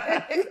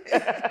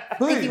 I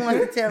think he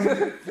wants to tell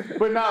it.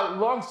 But now,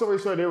 long story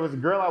short, there was a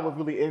girl I was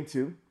really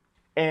into,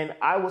 and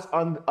I was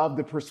of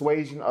the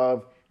persuasion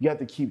of you have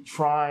to keep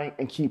trying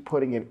and keep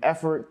putting in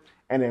effort.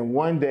 And then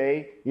one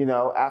day,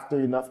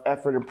 after enough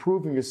effort and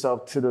proving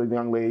yourself to the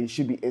young lady,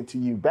 she'd be into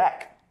you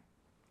back.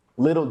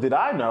 Little did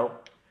I know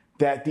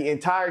that the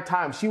entire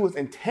time she was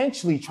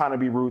intentionally trying to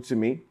be rude to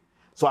me,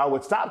 so I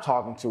would stop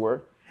talking to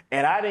her,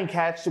 and I didn't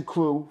catch the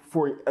clue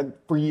for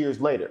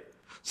years later.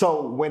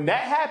 So when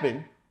that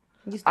happened,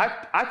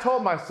 I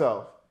told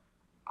myself,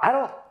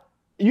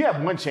 you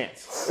have one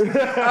chance. You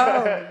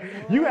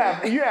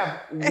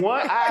have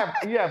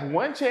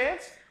one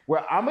chance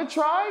where I'm gonna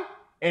try,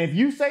 and if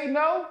you say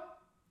no,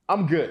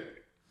 I'm good.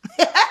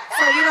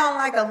 So you don't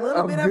like a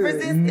little bit of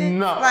resistance?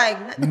 No.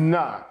 Like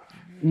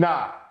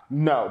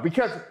No,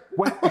 because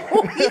one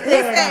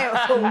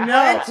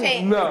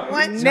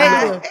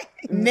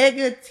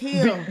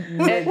negative.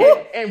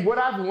 And what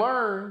I've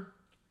learned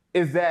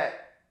is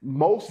that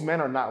most men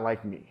are not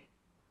like me.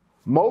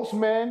 Most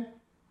men,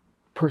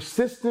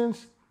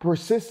 persistence,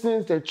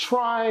 they're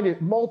trying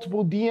it,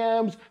 multiple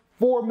DMs,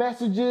 4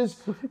 messages,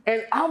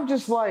 and I'm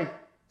just like,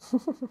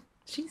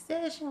 she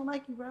said she don't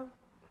like you, bro.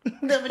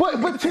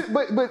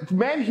 but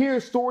men hear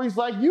stories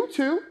like you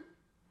two,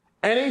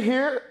 and they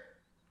hear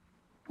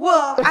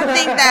Well, I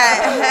think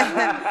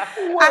that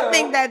I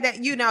think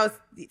that you know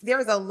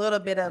there's a little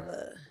bit of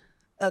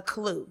a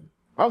clue.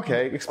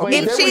 Okay, explain.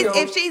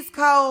 If she's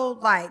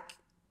cold like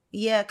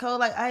cold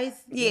like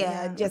ice.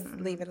 just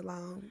leave it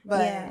alone.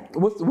 But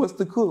what's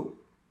the clue?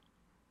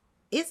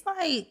 It's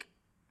like,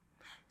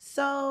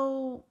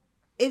 so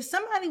if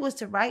somebody was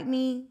to write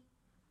me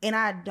and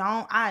I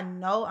know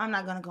I'm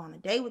not gonna go on a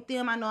date with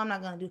them. I know I'm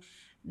not gonna do.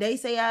 They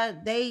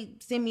send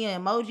me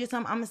an emoji or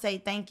something. I'm gonna say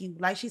thank you.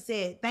 Like she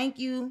said, thank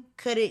you.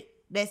 Cut it.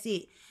 That's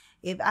it.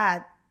 If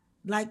I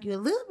like you a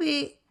little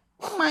bit,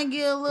 I might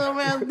get a little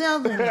razzle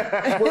dazzle.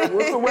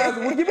 What's the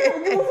razzle? Give me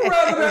a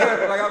razzle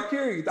dazzle. Like, I'm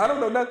curious. I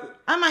don't know nothing.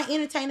 I might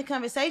entertain the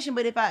conversation,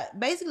 but if I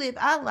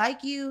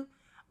like you,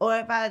 or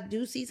if I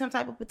do see some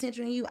type of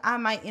potential in you, I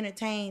might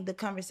entertain the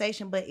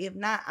conversation. But if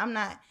not,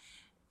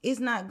 it's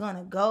not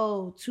gonna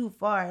go too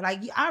far.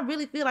 Like, I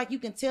really feel like you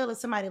can tell if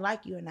somebody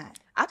like you or not.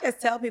 I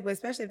just tell people,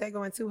 especially if they're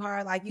going too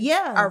hard, like you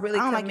are really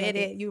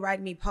committed. You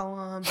write me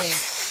poems and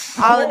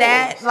all of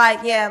that.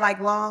 Like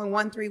long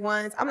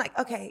 1-3-1s. I'm like,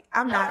 okay,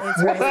 I'm not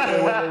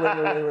interested.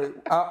 Wait.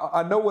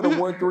 I know what a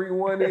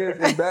 1-3-1 is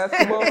in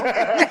basketball,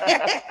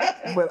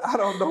 but I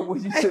don't know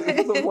what you said.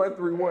 It's a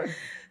 1-3-1.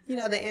 You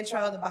know, the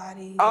intro of the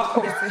body.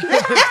 Oh.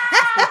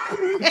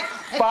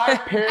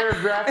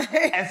 5-paragraph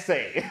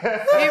essay.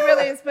 He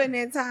really is putting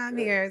in time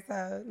here,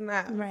 so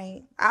no.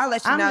 Right. I'll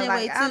let you know,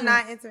 like, I'm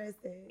not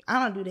interested. I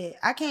don't do that.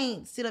 I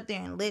can't sit up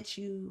there and let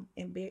you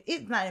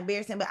it's not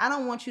embarrassing, but I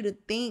don't want you to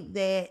think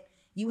that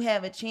you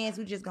have a chance.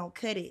 We're just gonna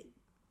cut it.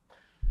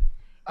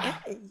 Yeah,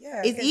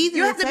 it's easy.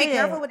 You have to be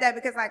careful with that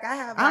because, like,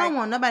 I don't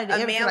want nobody to a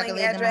ever feel like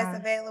mailing address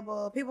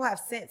available. People have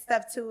sent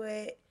stuff to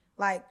it,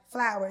 like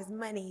flowers,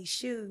 money,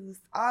 shoes,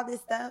 all this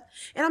stuff,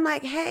 and I'm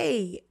like,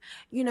 hey,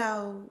 you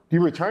know, do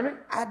you return it?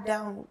 I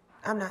don't.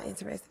 I'm not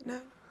interested.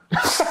 No.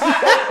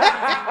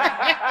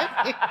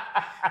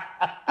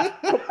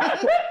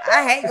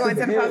 I hate going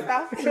to the post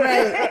office.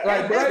 Right.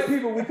 Like, black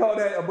people, we call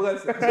that a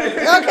blessing.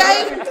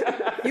 Okay.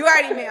 You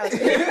already mailed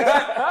it.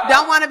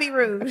 Don't want to be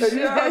rude. I sent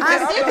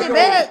it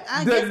back.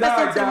 I guess I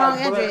sent the wrong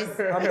address.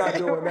 I'm not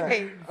doing that.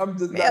 Right. I'm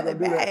just Mail not going it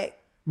to do back. that.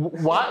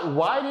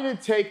 Why did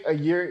it take a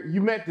year?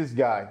 You met this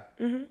guy.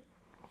 Mm-hmm.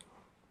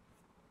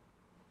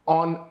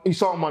 You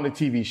saw him on the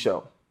TV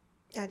show.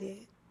 I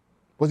did.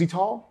 Was he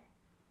tall?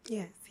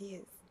 Yes, he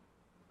is.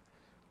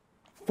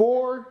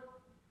 4,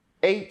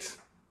 8,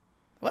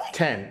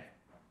 10.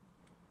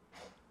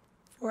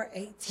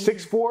 4'18".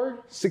 6'4",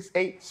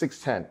 6'8",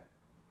 6'10".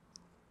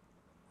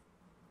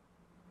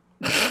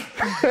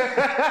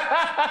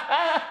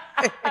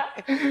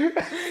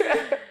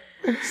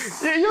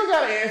 Yeah, you don't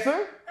gotta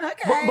answer.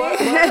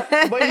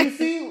 Okay. But you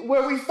see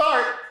where we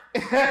start.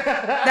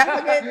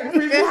 That's a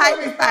good height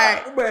to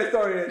start. Man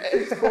started at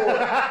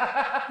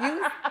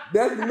 6'4".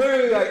 That's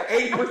literally like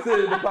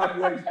 8% of the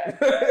population.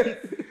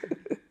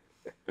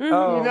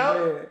 Oh, you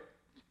know? Man.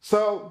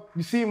 So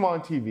you see him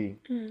on TV,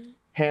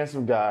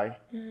 handsome guy.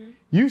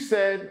 You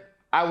said,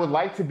 I would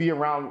like to be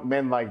around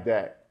men like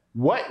that.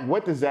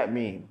 What does that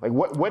mean? Like,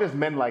 what is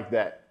men like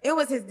that? It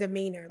was his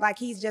demeanor. Like,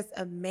 he's just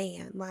a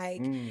man.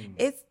 Like,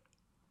 it's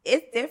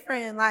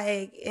different,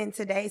 like, in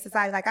today's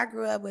society. Like, I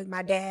grew up with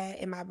my dad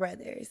and my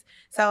brothers.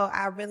 So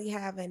I really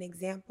have an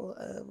example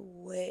of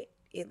what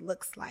it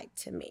looks like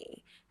to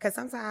me. Because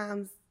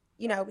sometimes,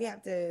 you know,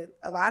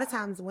 a lot of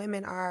times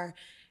women are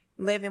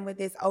living with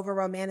this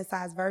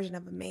over-romanticized version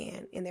of a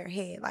man in their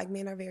head. Like,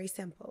 men are very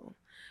simple.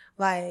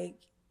 Like,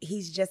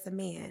 he's just a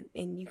man.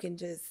 And you can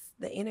just,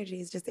 the energy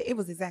is just, it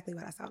was exactly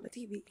what I saw on the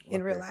TV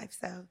in real life.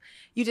 So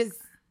you just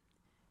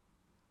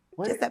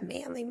a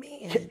manly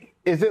man.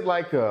 Is it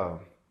like a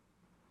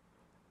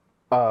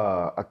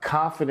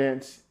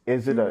confidence?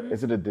 Is it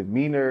a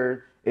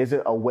demeanor? Is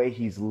it a way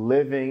he's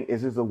living?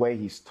 Is it the way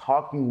he's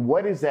talking?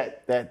 What is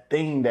that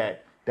thing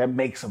that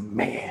makes a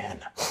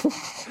man?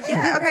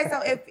 Yeah, okay,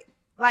 so if,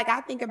 like,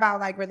 I think about,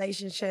 like,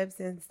 relationships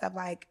and stuff,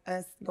 like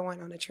us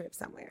going on a trip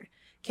somewhere.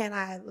 Can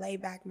I lay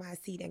back my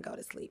seat and go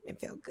to sleep and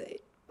feel good?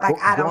 Like,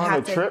 I don't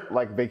have to. Go on a trip,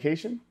 like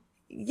vacation?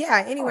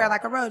 Yeah, anywhere,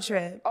 like a road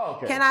trip. Oh,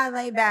 okay. Can I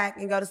lay back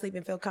and go to sleep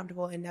and feel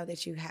comfortable and know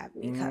that you have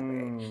me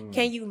covered?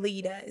 Can you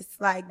lead us?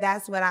 Like,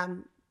 that's what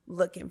I'm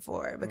looking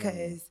for,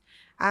 because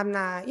I'm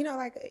not, you know,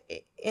 like,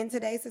 in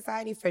today's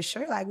society, for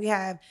sure, like, we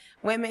have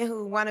women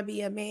who want to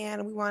be a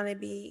man, we want to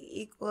be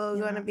equal,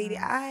 we want to be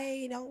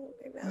I don't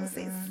know,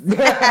 sis. No,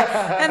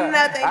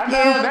 thank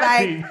you.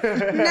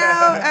 Like,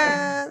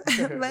 no,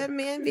 let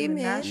men be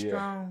men. Not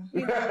strong.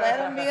 You know, let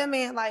them be a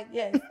man. Like,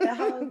 yes, the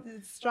whole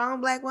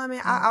strong black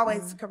woman, I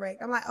always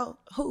correct. I'm like, oh,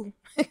 who?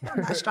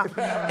 I'm not strong.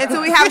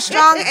 Until we have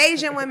strong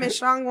Asian women,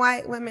 strong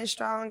white women,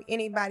 strong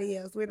anybody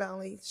else. We're the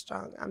only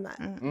strong. I'm not.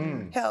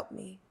 Help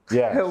me.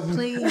 Yeah. Help me.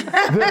 Please.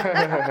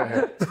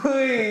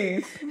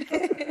 Please.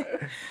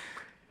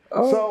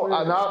 So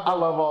I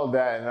love all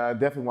that, and I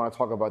definitely want to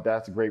talk about that.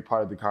 It's a great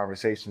part of the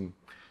conversation.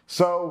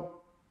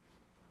 So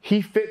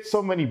he fits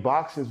so many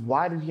boxes.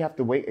 Why did he have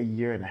to wait a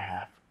year and a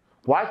half?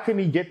 Why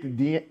couldn't he get the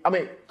DNA? I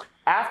mean,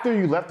 after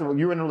you left,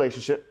 you were in a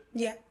relationship.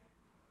 Yeah.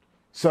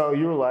 So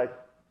you were like,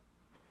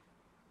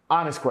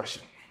 honest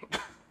question.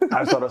 I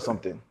just thought of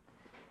something.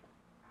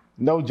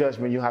 No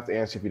judgment. You don't have to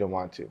answer if you don't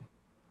want to.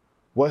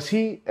 Was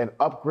he an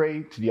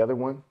upgrade to the other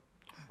one?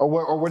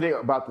 Or were they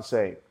about the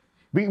same?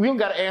 We don't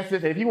got to answer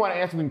this. If you want to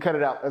answer, we can cut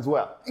it out as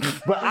well.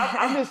 But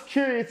I'm just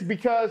curious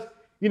because,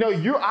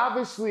 you're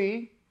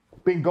obviously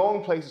been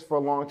going places for a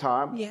long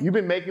time. Yeah. You've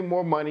been making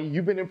more money.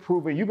 You've been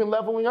improving. You've been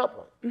leveling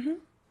up. Mm-hmm.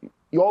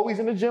 You're always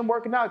in the gym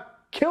working out,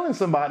 killing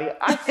somebody.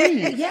 I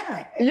see you.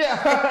 Yeah.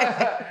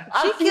 Yeah.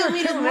 She killed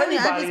me this morning.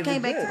 I just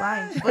came back to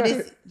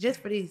life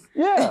just for this.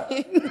 Yeah.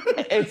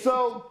 And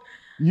so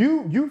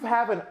you've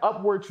have an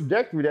upward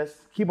trajectory that's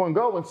keep on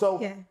going.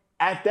 So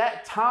at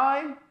that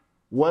time,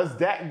 was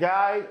that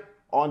guy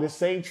on the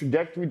same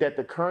trajectory that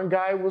the current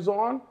guy was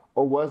on?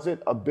 Or was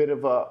it a bit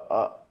of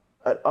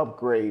an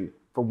upgrade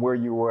from where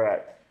you were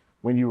at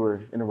when you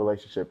were in a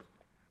relationship?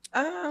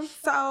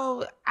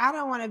 So I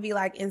don't want to be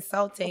like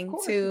insulting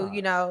to,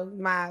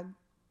 my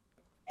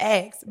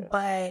ex,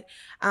 but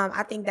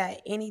I think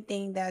that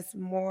anything that's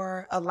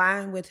more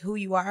aligned with who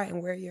you are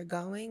and where you're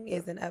going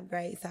is an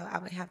upgrade. So I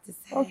would have to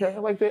say. Okay, I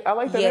like that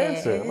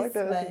answer. I like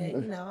that but,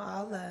 answer.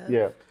 all love.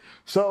 Yeah.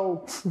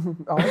 So,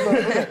 all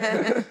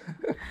love.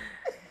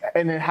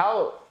 And then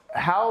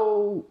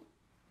how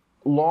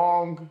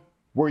long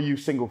were you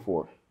single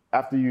for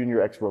after you and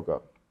your ex broke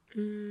up?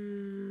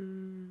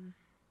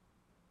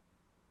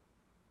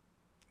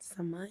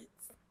 Some months.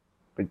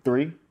 Like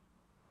 3?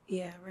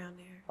 Yeah, around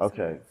there.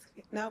 Okay.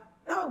 No.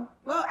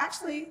 Well,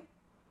 actually,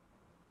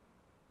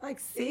 like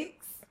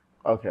 6.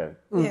 Okay.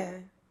 Yeah.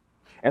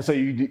 And so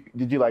did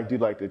you do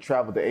the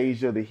travel to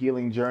Asia, the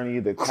healing journey,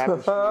 the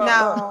tapestry?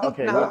 No.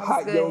 Okay. No,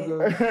 hot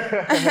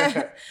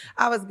yoga.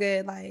 I was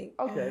good. Like.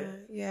 Okay.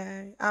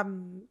 Yeah.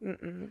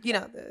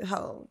 The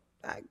whole.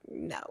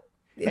 No.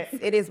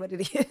 It is what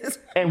it is.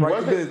 And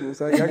right business.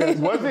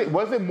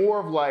 Was it more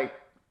of like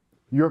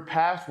your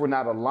paths were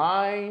not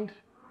aligned?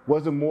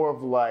 Was it more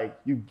of like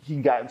he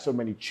gotten so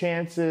many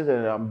chances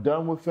and I'm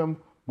done with him?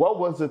 What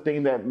was the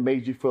thing that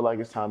made you feel like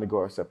it's time to go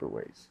our separate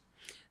ways?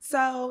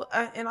 So,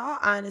 in all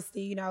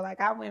honesty,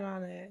 I went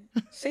on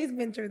she's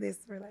been through this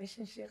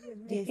relationship with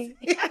me.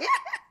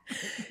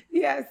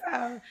 Yeah,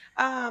 so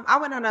I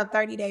went on a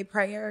 30-day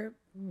prayer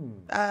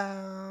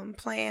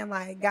plan,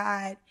 like,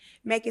 God,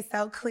 make it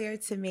so clear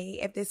to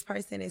me if this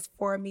person is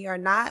for me or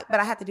not. But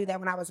I had to do that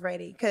when I was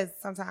ready, because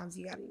sometimes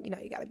you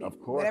gotta be,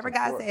 whatever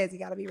God says, you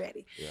gotta be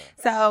ready. Yeah.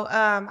 So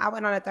I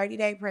went on a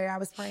 30-day prayer. I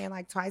was praying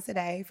like twice a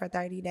day for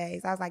 30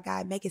 days. I was like,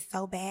 God, make it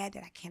so bad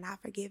that I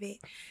cannot forgive it,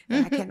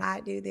 that I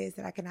cannot do this,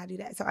 that I cannot do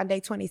that. So on day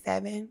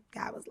 27,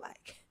 God was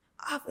like,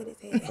 off with his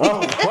head. Oh,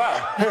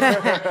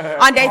 wow.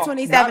 On day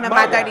 27 of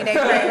my 30-day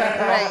prayer.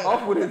 Right.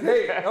 Off with his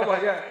head. Oh,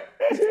 my God.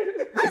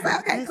 I was like,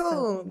 okay,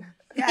 cool.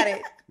 Got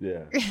it.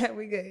 Yeah.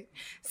 We good.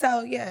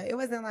 So, yeah, it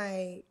wasn't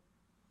like,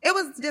 it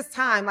was just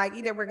time. Like,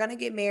 either we're going to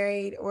get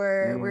married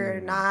or we're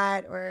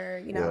not,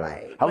 or,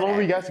 like. How long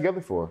were you guys together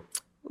for?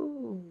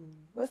 Ooh,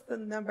 what's the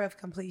number of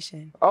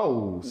completion?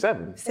 Oh,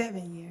 7.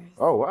 7 years.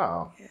 Oh,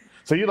 wow. Yeah.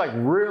 So you're like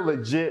real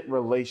legit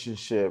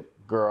relationship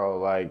girl,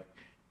 like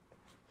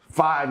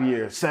 5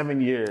 years,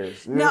 7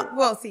 years. No,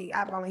 well, see,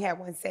 I've only had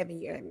one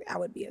 7-year, and I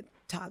would be a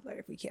toddler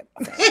if we kept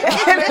saying.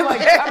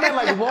 I mean,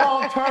 like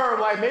long term,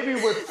 like maybe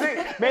it was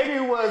 6, maybe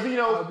it was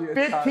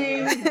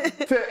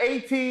 15 to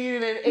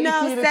 18, and then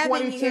 18 to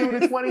 22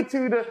 to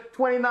 22 to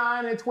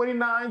 29, and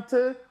 29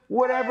 to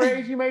whatever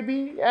age you may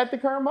be at the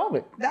current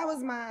moment. That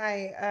was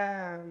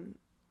my.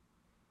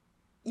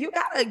 You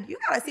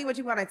gotta see what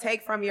you want to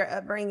take from your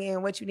upbringing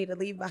and what you need to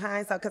leave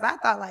behind. So, because I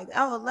thought like,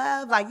 oh,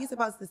 love, like you're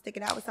supposed to stick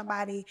it out with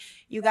somebody.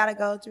 You gotta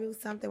go through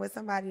something with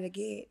somebody to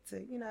get to,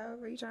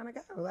 where you're trying to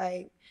go.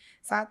 Like,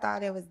 so I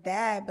thought it was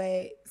that,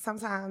 but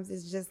sometimes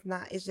it's just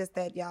not. It's just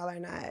that y'all are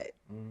not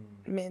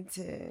meant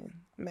to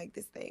make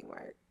this thing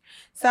work.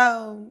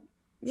 So.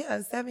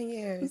 Yeah, 7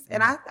 years.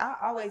 And I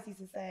always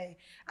used to say,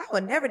 I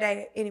would never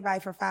date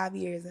anybody for 5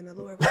 years, and the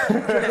Lord would this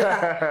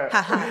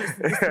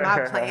is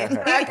my plan.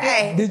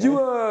 Okay. Did you,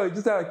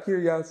 just out of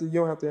curiosity, you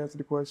don't have to answer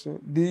the question,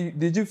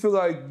 did you feel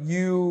like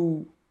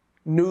you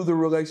knew the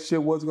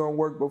relationship wasn't going to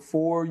work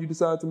before you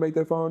decided to make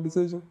that final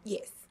decision?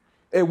 Yes.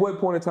 At what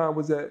point in time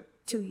was that?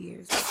 2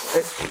 years. I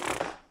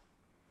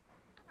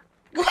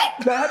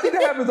think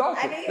that happens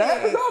often.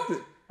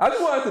 I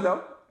just wanted to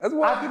know.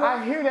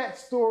 I hear that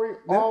story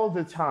all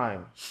the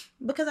time.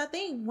 Because I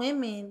think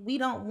women, we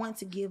don't want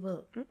to give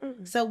up.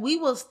 So we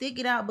will stick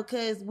it out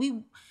because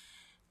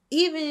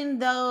even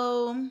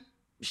though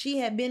she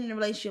had been in a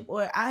relationship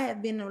or I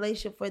have been in a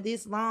relationship for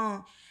this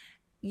long,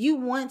 you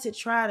want to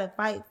try to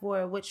fight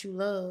for what you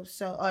love.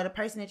 So, or the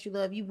person that you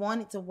love, you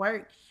want it to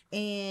work.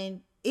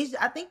 And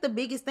I think the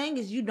biggest thing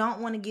is you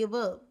don't want to give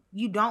up.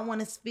 You don't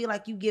want to feel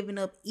like you giving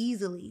up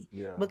easily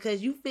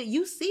because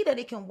you see that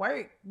it can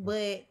work,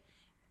 but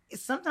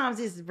sometimes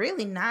it's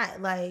really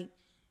not, like,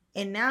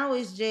 and now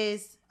it's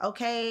just,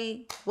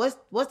 okay, what's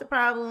the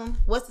problem?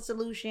 What's the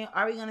solution?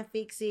 Are we gonna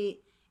fix it?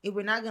 If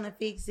we're not gonna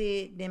fix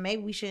it, then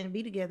maybe we shouldn't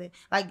be together.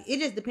 Like, it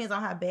just depends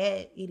on how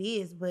bad it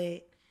is,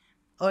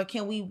 or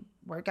can we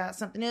work out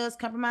something else,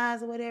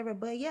 compromise or whatever.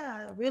 But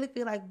yeah, I really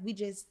feel like we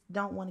just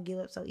don't want to give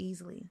up so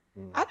easily.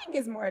 I think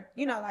it's more,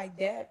 like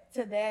depth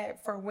to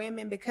that for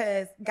women,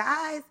 because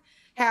guys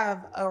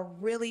have a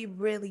really,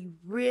 really,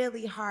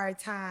 really hard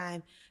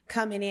time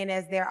coming in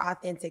as their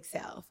authentic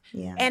self.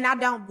 Yeah. And I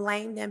don't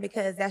blame them,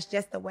 because that's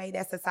just the way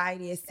that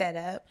society is set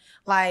up.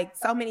 Like,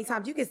 so many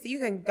times you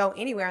can go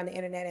anywhere on the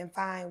internet and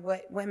find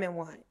what women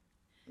want.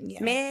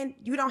 Yeah. Men,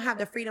 you don't have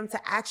the freedom to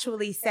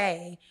actually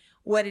say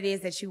what it is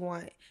that you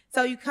want.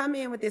 So you come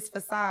in with this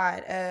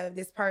facade of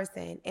this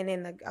person, and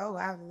then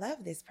I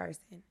love this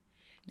person.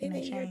 Then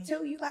in year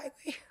 2, you like,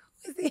 wait,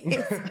 who is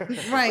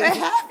this? Right. What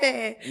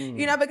happened?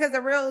 Because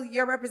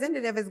your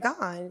representative is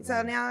gone.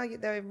 So now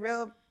the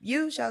real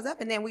you shows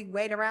up, and then we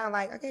wait around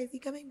like, okay, is he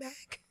coming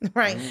back?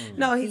 Right.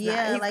 No, he's not.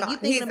 Yeah, He's like gone. you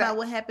thinking He's about gone.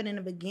 what happened in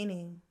the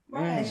beginning.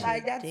 Right.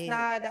 Like Dead.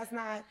 that's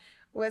not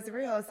what's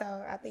real.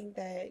 So I think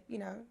that, we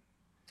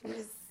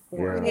just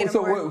Yeah. we need a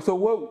more. So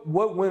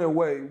what went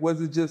away?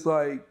 Was it just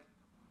like,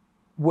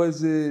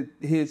 was it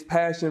his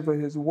passion for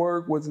his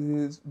work? Was it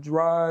his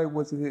drive?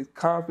 Was it his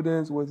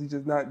confidence? Was he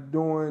just not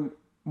doing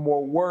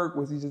more work?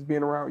 Was he just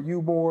being around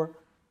you more?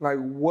 Like,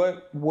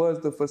 what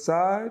was the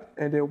facade,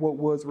 and then what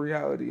was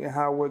reality, and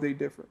how were they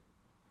different?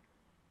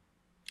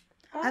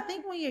 I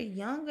think when you're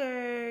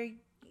younger,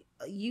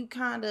 you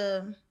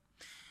probably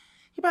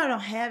don't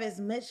have as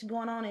much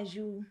going on as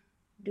you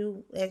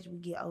do as we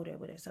get older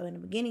with it. So in the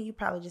beginning, you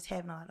probably just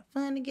having a lot of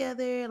fun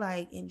together,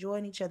 like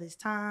enjoying each other's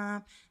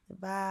time, the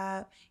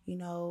vibe,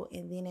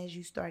 and then as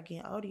you start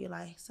getting older, you're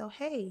like, so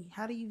hey,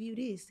 how do you view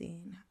this?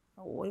 And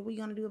what are we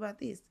going to do about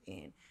this?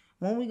 And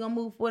when we going to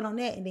move forward on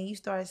that? And then you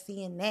start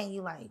seeing that, and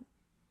you're like,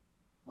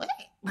 what?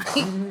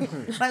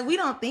 Like, we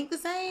don't think the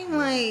same?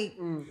 Like,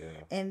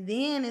 and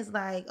then it's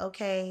like,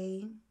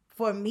 okay,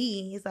 for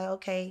me, it's like,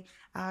 okay,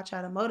 I'll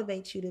try to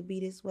motivate you to be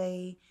this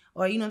way.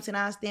 Or,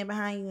 I'll stand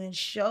behind you and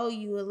show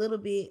you a little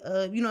bit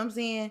of,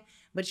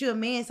 But you're a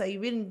man, so you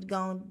really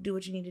going to do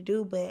what you need to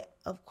do. But,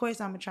 of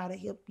course, I'm going to try to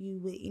help you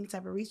with any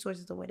type of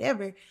resources or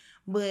whatever.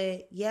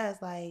 But, yeah,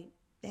 it's like,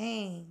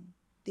 dang,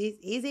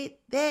 is it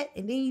that?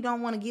 And then you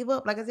don't want to give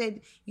up. Like I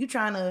said, you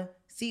trying to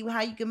see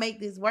how you can make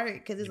this work,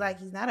 because it's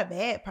like he's not a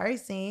bad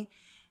person.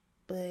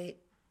 But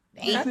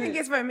I think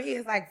it's for me,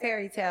 it's like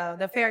fairy tale.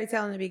 The fairy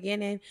tale in the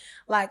beginning,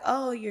 like,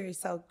 oh, you're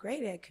so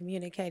great at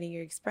communicating,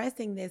 you're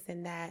expressing this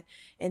and that,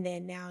 and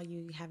then now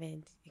you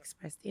haven't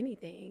expressed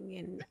anything,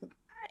 and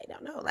I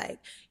don't know,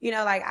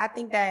 I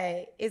think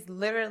that it's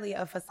literally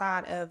a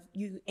facade of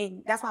you,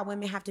 and that's why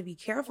women have to be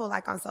careful,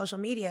 like on social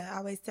media. I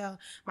always tell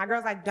my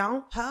girls, like,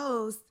 don't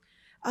post,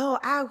 oh,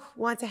 I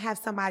want to have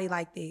somebody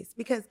like this,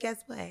 because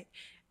guess what?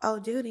 Oh,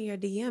 dude, in your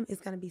DM is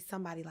going to be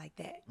somebody like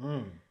that.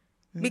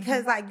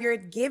 Because you're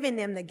giving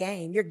them the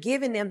game. You're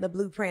giving them the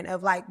blueprint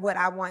of what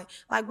I want.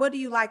 Like, what do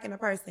you like in a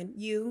person?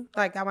 You,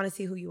 I want to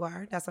see who you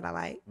are. That's what I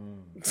like.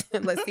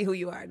 Let's see who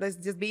you are. Let's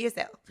just be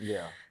yourself.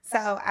 Yeah.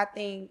 So I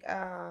think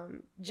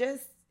and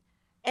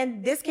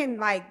this can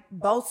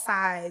both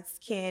sides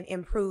can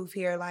improve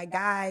here. Like,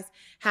 guys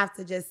have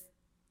to just,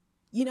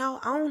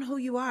 own who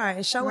you are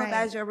and show up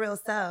as your real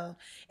self.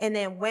 And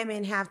then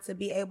women have to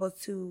be able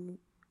to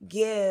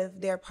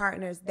give their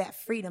partners that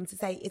freedom to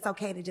say, it's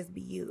okay to just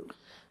be you.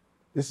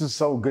 This is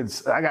so good.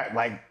 I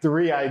got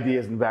 3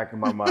 ideas in the back of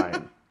my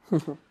mind.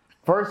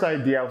 First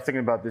idea, I was thinking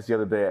about this the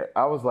other day.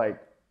 I was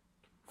like,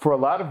 for a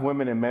lot of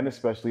women and men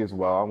especially as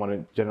well, I want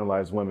to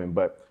generalize women,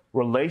 but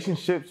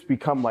relationships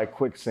become like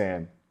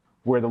quicksand,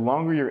 where the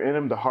longer you're in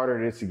them, the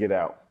harder it is to get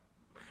out.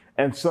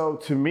 And so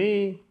to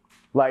me,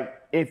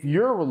 if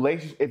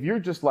you're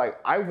just like,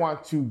 I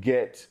want to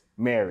get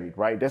married,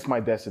 right? That's my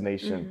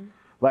destination.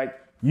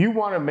 You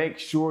want to make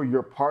sure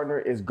your partner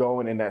is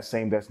going in that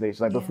same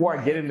destination. Before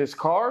I get in this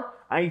car,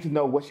 I need to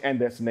know which end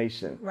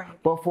destination. Right.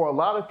 But for a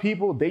lot of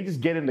people, they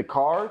just get in the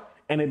car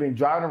and they've been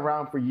driving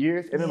around for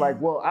years, and they're like,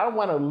 well, I don't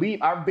want to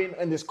leave. I've been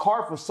in this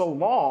car for so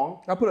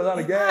long. I put a lot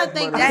of gas I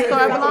think money. that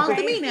car belongs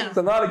to me now. It's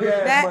a lot of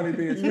gas money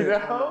being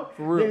spent. For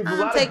real.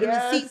 I'm taking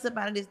the seats up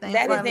out of this thing.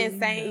 That is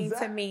insane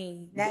to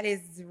me. That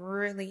is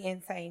really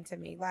insane to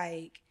me.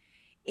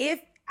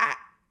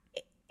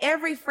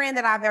 Every friend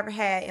that I've ever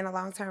had in a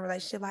long-term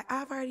relationship,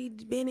 I've already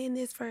been in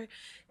this for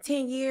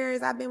 10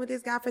 years. I've been with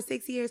this guy for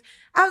 6 years.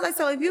 I was like,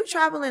 so if you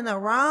traveling the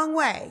wrong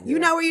way, you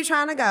know where you're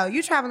trying to go.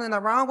 You traveling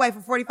the wrong way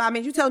for 45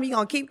 minutes. You telling me you're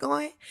going to keep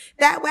going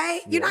that way?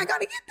 You're not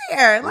going to get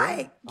there.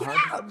 Get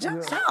out,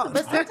 jump out.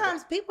 But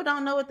sometimes people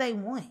don't know what they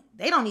want.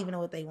 They don't even know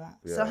what they want.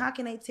 So how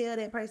can they tell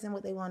that person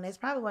what they want? That's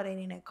probably why they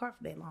ain't in that car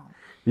for that long.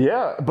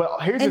 Yeah,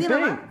 but here's the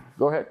thing.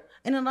 Go ahead.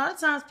 And a lot of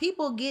times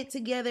people get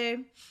together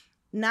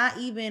not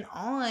even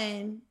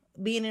on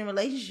being in a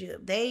relationship.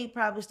 They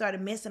probably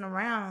started messing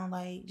around,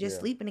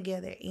 sleeping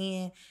together,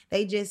 and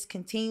they just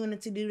continuing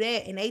to do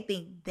that, and they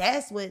think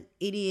that's what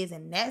it is,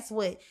 and that's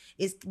what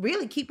is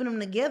really keeping them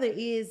together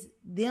is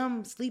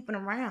them sleeping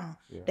around.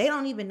 They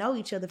don't even know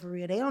each other for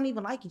real. They don't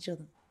even like each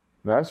other.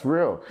 That's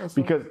real.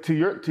 Because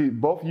to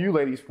both of you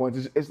ladies'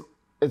 points, it's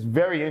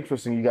very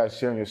interesting you guys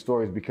sharing your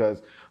stories,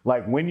 because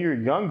when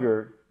you're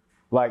younger,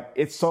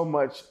 it's so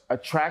much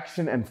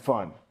attraction and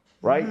fun.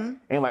 right?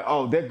 And like,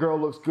 oh, that girl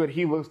looks good,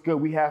 he looks good,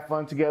 we have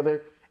fun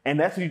together. And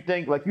that's what you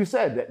think, like you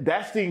said,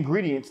 that's the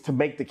ingredients to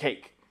make the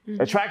cake.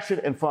 Attraction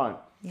and fun.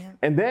 Yeah.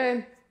 And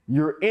then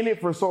you're in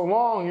it for so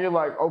long, you're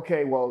like,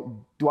 okay,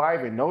 well, do I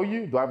even know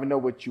you? Do I even know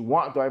what you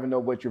want? Do I even know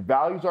what your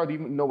values are? Do you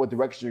even know what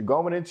direction you're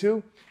going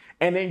into?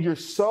 And then you're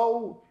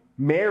so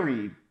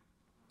married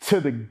to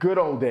the good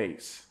old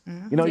days.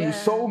 You know, you're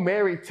so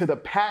married to the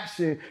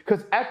passion,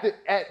 because at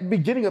the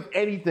beginning of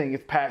anything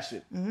is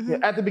passion. You know,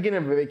 at the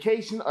beginning of a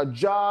vacation, a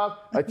job,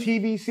 a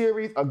TV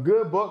series, a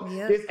good book,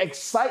 there's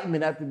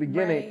excitement at the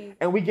beginning.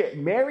 And we get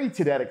married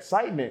to that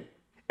excitement.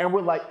 And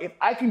we're like, if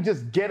I can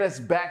just get us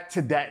back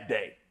to that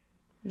day.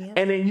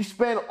 And then you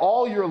spend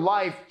all your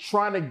life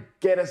trying to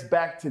get us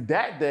back to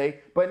that day,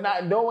 but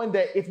not knowing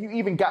that if you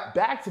even got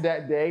back to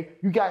that day,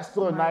 you guys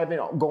still are not even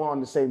going on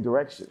the same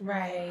direction.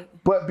 Right.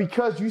 But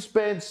because you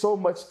spend so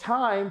much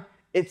time,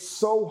 it's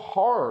so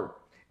hard.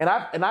 And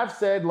I've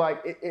said,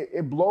 like,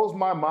 it blows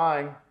my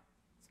mind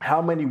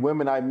how many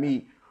women I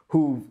meet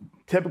who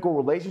typical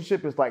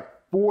relationship is like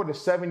 4 to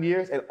 7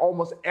 years, and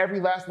almost every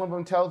last one of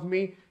them tells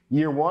me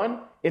year 1,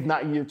 if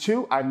not year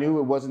 2, I knew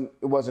it wasn't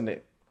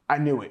it. I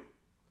knew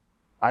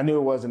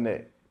it wasn't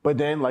it. But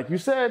then, like you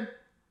said,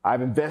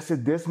 I've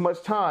invested this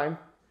much time.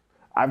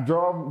 I've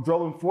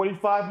driven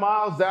 45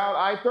 miles down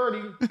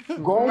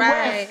I-30, going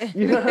west.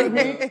 You know what I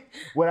mean?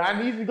 When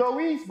I need to go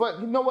east, but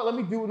you know what? Let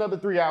me do another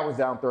 3 hours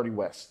down 30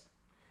 west.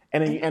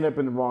 And then you end up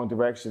in the wrong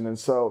direction. And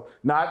so,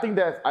 now I think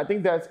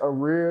that's a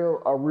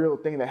real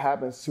thing that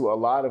happens to a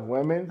lot of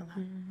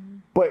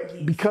women.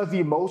 But because the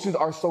emotions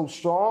are so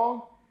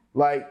strong,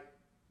 like,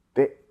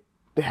 they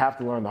have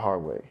to learn the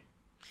hard way.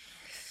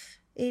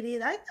 It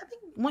is. I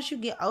think once you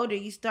get older,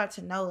 you start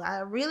to know. I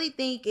really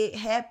think it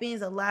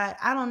happens a lot.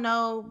 I don't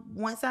know.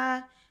 Once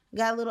I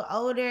got a little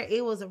older,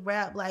 it was a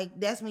wrap. Like,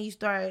 that's when you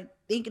start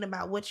thinking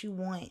about what you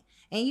want.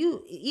 And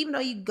you, even though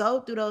you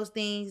go through those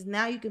things,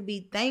 now you can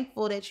be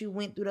thankful that you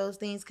went through those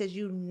things, because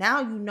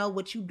now you know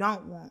what you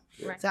don't want.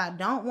 Right. So I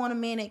don't want a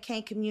man that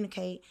can't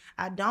communicate.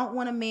 I don't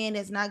want a man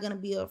that's not going to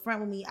be upfront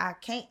with me. I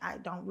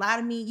don't lie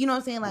to me. You know what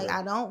I'm saying? Like,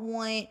 I don't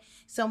want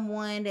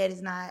someone that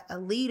is not a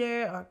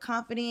leader or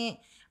confident.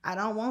 I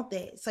don't want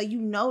that. So you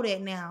know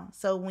that now.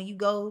 So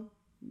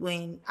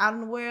when out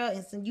in the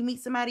world and you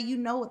meet somebody, you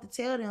know what to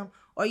tell them,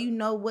 or you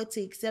know what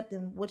to accept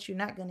and what you're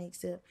not going to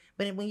accept.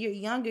 But when you're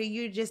younger,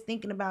 you're just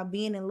thinking about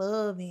being in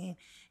love and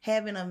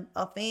having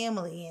a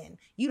family, and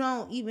you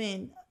don't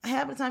even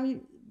have the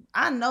time.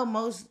 I know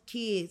most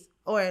kids,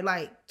 or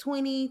like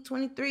 20,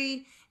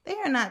 23, they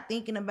are not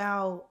thinking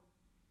about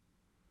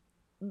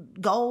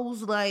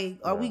goals like,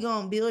 are we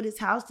going to build this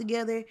house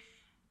together?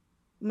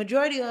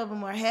 Majority of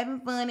them are having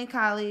fun in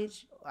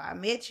college. I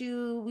met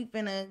you. We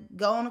finna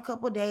go on a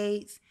couple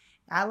dates.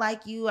 I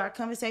like you. Our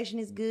conversation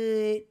is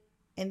good.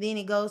 And then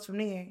it goes from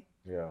there.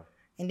 Yeah.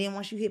 And then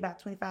once you hit about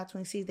 25,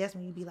 26, that's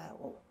when you be like,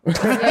 whoa.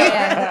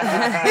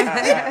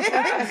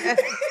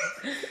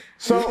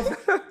 So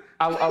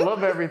I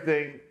love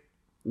everything.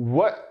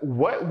 What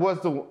was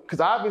because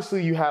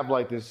obviously you have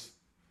like this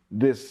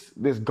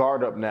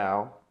guard up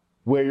now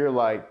where you're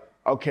like,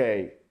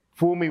 okay,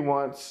 fool me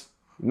once,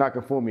 not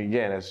gonna fool me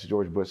again, as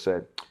George Bush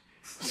said.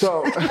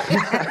 So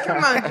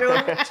come on,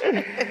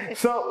 George.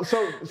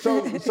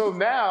 So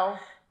now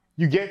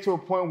you get to a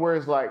point where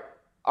it's like,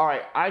 all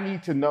right, I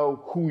need to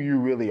know who you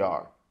really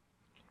are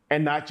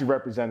and not your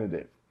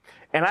representative.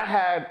 And I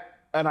had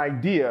an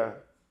idea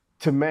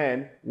to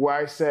men where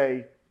I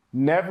say,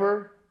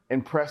 never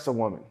impress a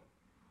woman.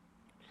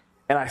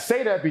 And I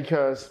say that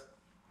because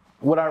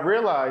what I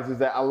realize is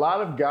that a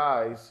lot of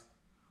guys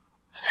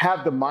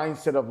have the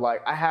mindset of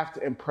like, I have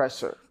to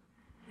impress her.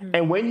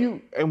 And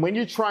when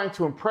you're trying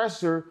to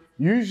impress her,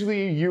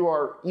 usually you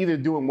are either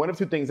doing one of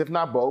two things, if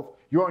not both.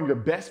 You're on your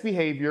best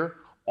behavior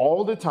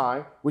all the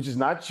time, which is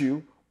not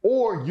you,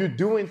 or you're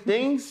doing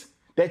things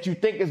that you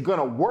think is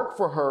gonna work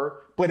for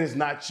her, but it's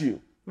not you.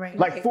 Right.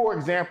 Like, for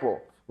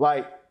example,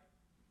 like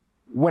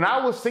when I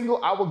was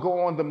single, I would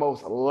go on the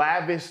most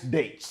lavish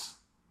dates.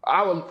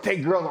 I would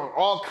take girls on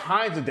all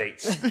kinds of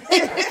dates.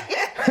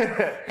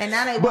 And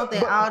now they want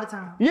that all the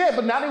time. Yeah,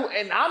 but now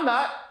and I'm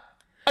not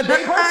a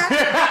date person.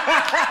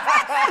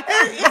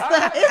 It's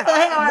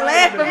a hard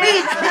laugh for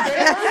me.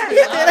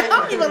 I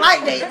don't even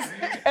like dates.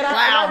 And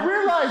I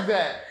realized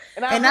that.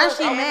 And now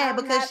she mad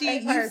because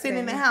you sitting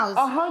in the house.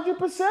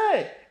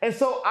 100%. And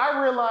so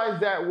I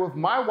realized that with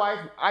my wife,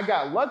 I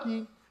got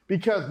lucky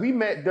because we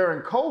met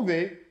during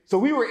COVID. So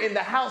we were in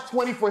the house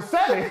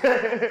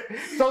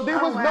 24/7. So there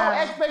was no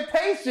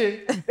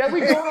expectation that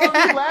we go on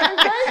these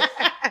lavish dates.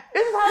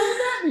 This is how you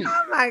met me.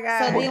 Oh my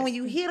God. So then when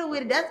you hit her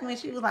with it, that's when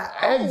she was like,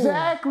 oh.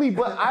 Exactly.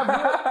 But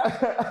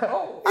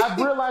I've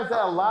realized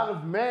that a lot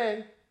of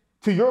men,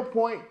 to your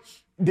point,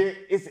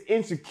 it's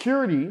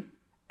insecurity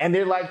and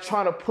they're like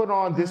trying to put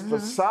on this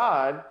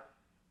facade.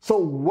 So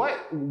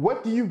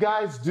what do you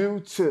guys do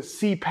to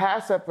see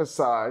past that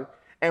facade?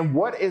 And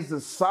what is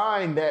the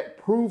sign that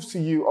proves to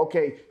you,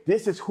 okay,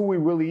 this is who he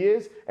really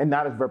is and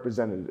not his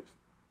representative?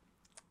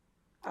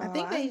 I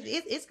think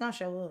it's going to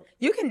show up.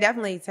 You can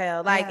definitely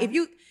tell. Like, if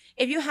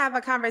if you have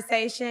a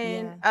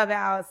conversation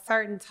about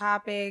certain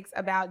topics,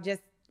 about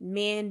just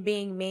men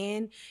being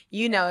men,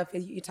 you know if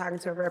you're talking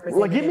to a representative.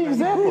 Well, give me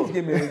examples.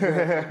 Give me an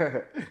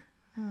example.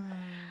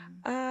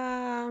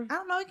 I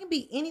don't know. It can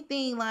be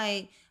anything.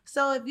 Like,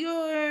 so if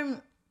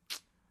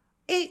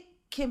it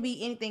can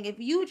be anything. If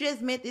you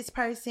just met this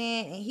person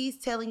and he's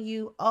telling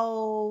you,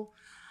 oh,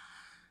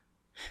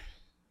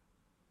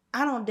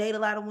 I don't date a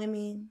lot of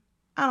women.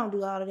 I don't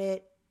do all of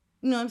that.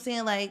 You know what I'm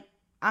saying? Like,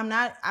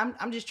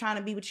 I'm just trying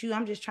to be with you.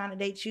 I'm just trying to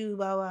date you,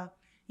 blah, blah.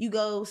 You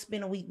go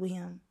spend a week with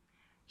him.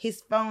 His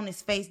phone is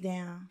face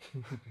down.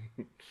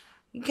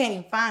 You can't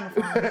even find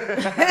the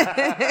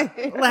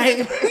phone.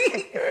 Like,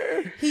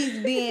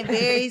 he's being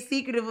very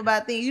secretive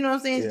about things. You know what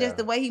I'm saying? It's just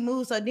the way he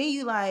moves. So then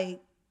you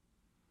like,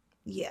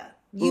 yeah.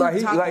 He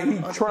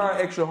trying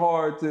extra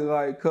hard to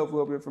like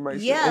cover up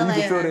information. Yeah, and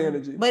you can feel the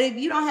energy. But if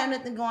you don't have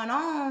nothing going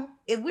on,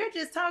 if we're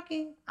just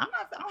talking, I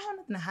don't have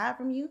nothing to hide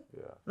from you.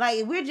 Yeah. Like,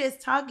 if we're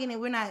just talking and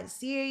we're not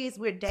serious,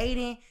 we're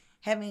dating,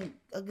 having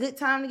a good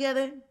time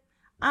together,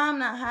 I'm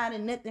not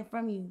hiding nothing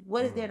from you.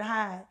 What is there to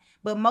hide?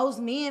 But most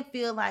men I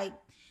feel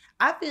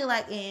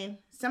like, and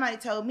somebody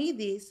told me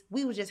this,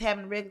 we was just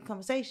having a regular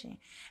conversation.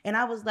 And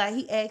I was like,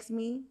 he asked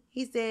me,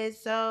 he said,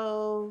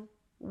 so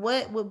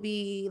what would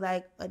be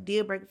like a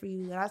deal breaker for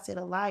you? And I said,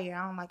 a liar.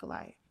 I don't like a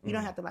liar. You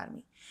don't have to lie to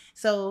me.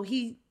 So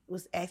he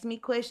was asking me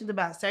questions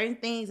about certain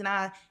things, and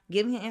I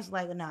give him an answer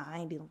like, nah, I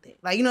ain't dealing with that.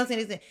 Like, you know what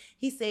I'm saying?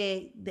 He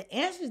said, the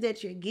answers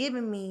that you're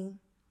giving me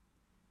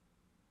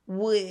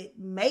would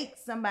make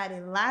somebody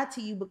lie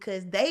to you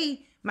because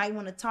they might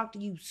want to talk to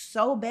you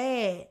so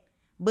bad,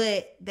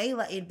 but they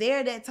like, if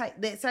they're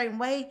that certain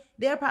way,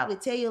 they'll probably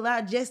tell you a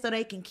lie just so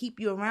they can keep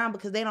you around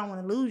because they don't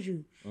want to lose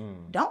you.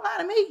 Don't lie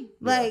to me.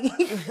 Like,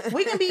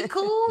 we can be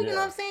cool. You know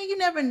what I'm saying? You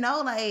never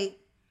know, like,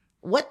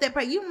 what that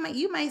person,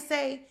 you may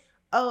say,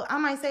 oh, I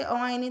might say, oh,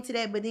 I ain't into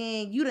that, but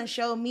then you done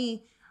show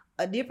me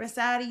a different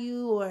side of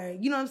you, or,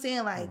 you know what I'm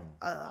saying? Like,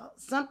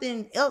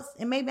 something else.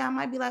 And maybe I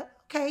might be like,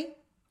 okay,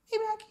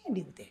 maybe I can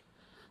deal with that.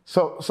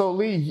 So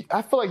Lee,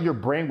 I feel like your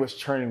brain was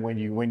churning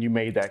when you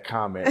made that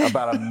comment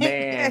about a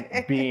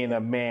man being a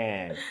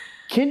man.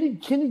 Can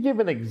you give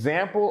an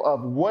example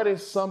of what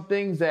is some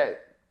things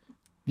that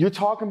you're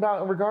talking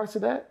about in regards to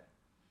that?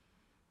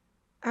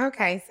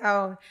 Okay,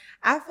 so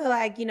I feel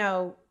like,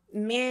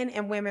 men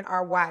and women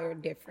are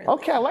wired differently.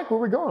 Okay, I like where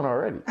we're going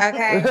already.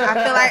 Okay,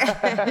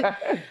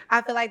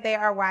 I feel like they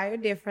are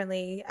wired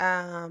differently.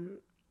 I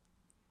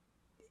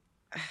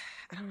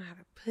don't know how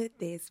to put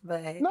this,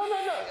 but no.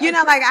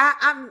 Like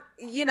I'm,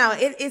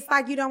 it's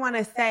like you don't want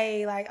to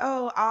say like,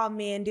 oh, all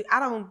men do. I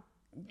don't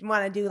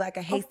want to do like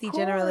a hasty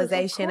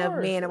generalization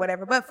of men or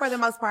whatever. But for the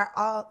most part,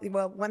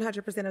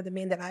 100% of the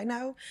men that I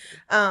know,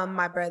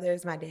 my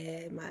brothers, my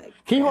dad, my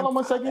Can you hold on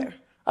 1 second?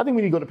 I think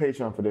we need to go to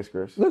Patreon for this,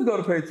 Chris. Let's go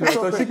to Patreon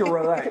so she can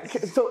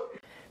relax. So,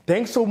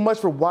 thanks so much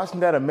for watching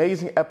that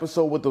amazing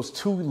episode with those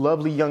two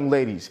lovely young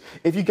ladies.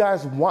 If you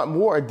guys want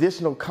more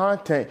additional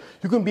content,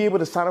 you can be able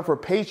to sign up for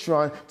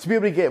Patreon to be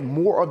able to get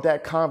more of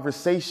that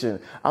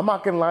conversation. I'm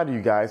not going to lie to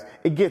you guys.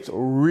 It gets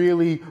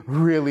really,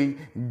 really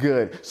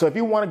good. So if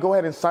you want to go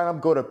ahead and sign up,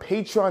 go to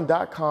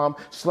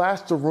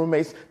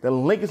patreon.com/theroommates. The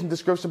link is in the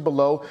description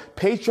below.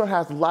 Patreon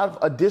has a lot of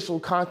additional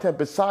content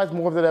besides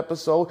more of that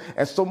episode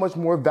and so much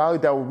more value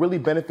that will really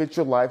benefit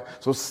your life.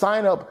 So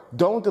sign up.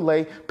 Don't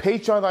delay.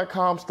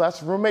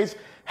 Patreon.com/roommates.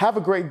 Have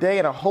a great day,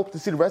 and I hope to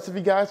see the rest of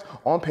you guys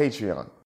on Patreon.